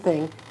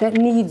something that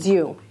needs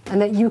you and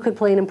that you could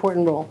play an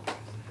important role.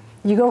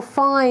 You go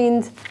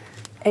find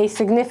a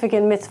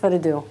significant mitzvah to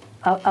do,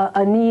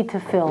 a need to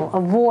fill,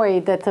 a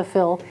void to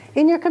fill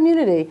in your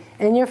community,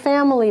 in your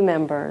family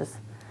members,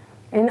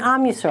 in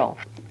Am Yisrael.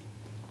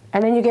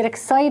 And then you get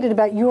excited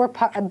about your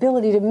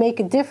ability to make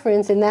a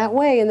difference in that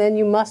way, and then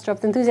you muster up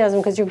the enthusiasm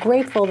because you're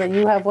grateful that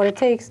you have what it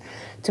takes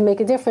to make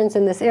a difference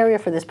in this area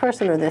for this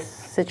person or this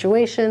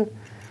situation.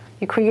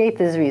 You create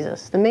this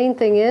Rezus. The main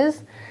thing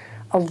is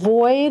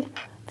avoid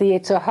the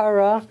Yetzer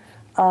Hara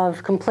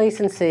of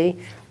complacency,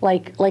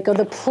 like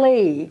the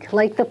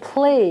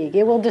plague.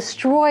 It will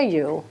destroy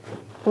you.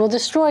 It will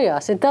destroy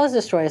us. It does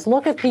destroy us.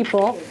 Look at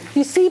people.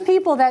 You see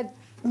people that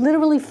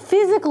literally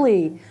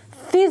physically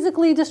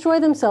destroy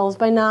themselves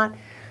by not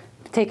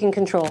taking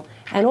control.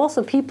 And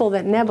also people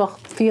that never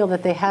feel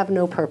that they have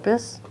no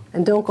purpose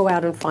and don't go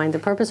out and find a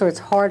purpose, or it's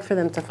hard for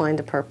them to find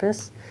a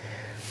purpose.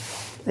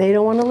 They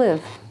don't want to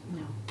live.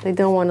 No. They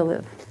don't want to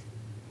live.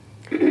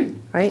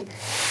 Right?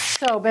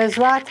 So,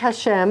 Bezrat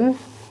Hashem,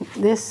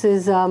 this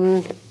is...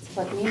 It's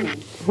about meaning.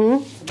 It's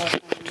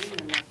about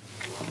meaning.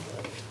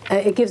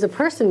 It gives a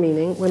person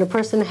meaning when a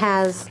person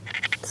has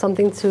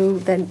something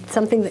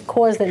that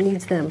cause that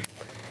needs them.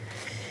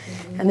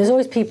 And there's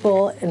always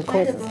people in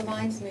Kind causes. of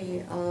reminds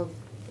me of,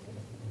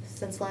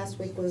 since last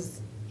week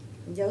was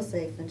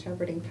Yosef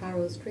interpreting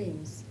Paro's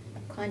dreams,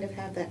 kind of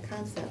have that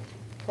concept.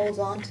 Hold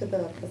on to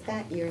the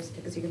fat years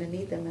because you're going to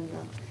need them in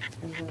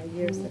the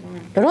years that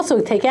aren't. But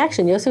also take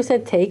action. Yosef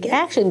said, take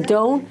action.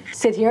 Don't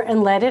sit here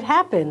and let it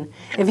happen.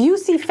 If you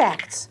see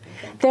facts,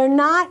 they're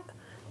not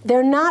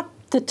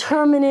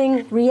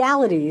determining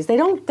realities. They're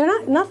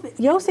not nothing.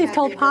 Yosef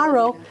told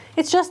Paro,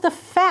 it's just a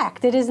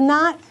fact. It is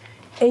not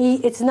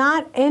it's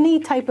not any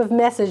type of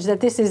message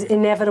that this is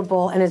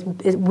inevitable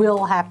and it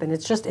will happen.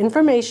 It's just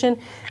information,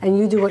 and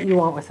you do what you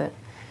want with it.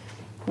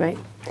 Right?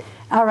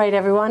 All right,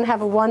 everyone.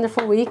 Have a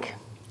wonderful week.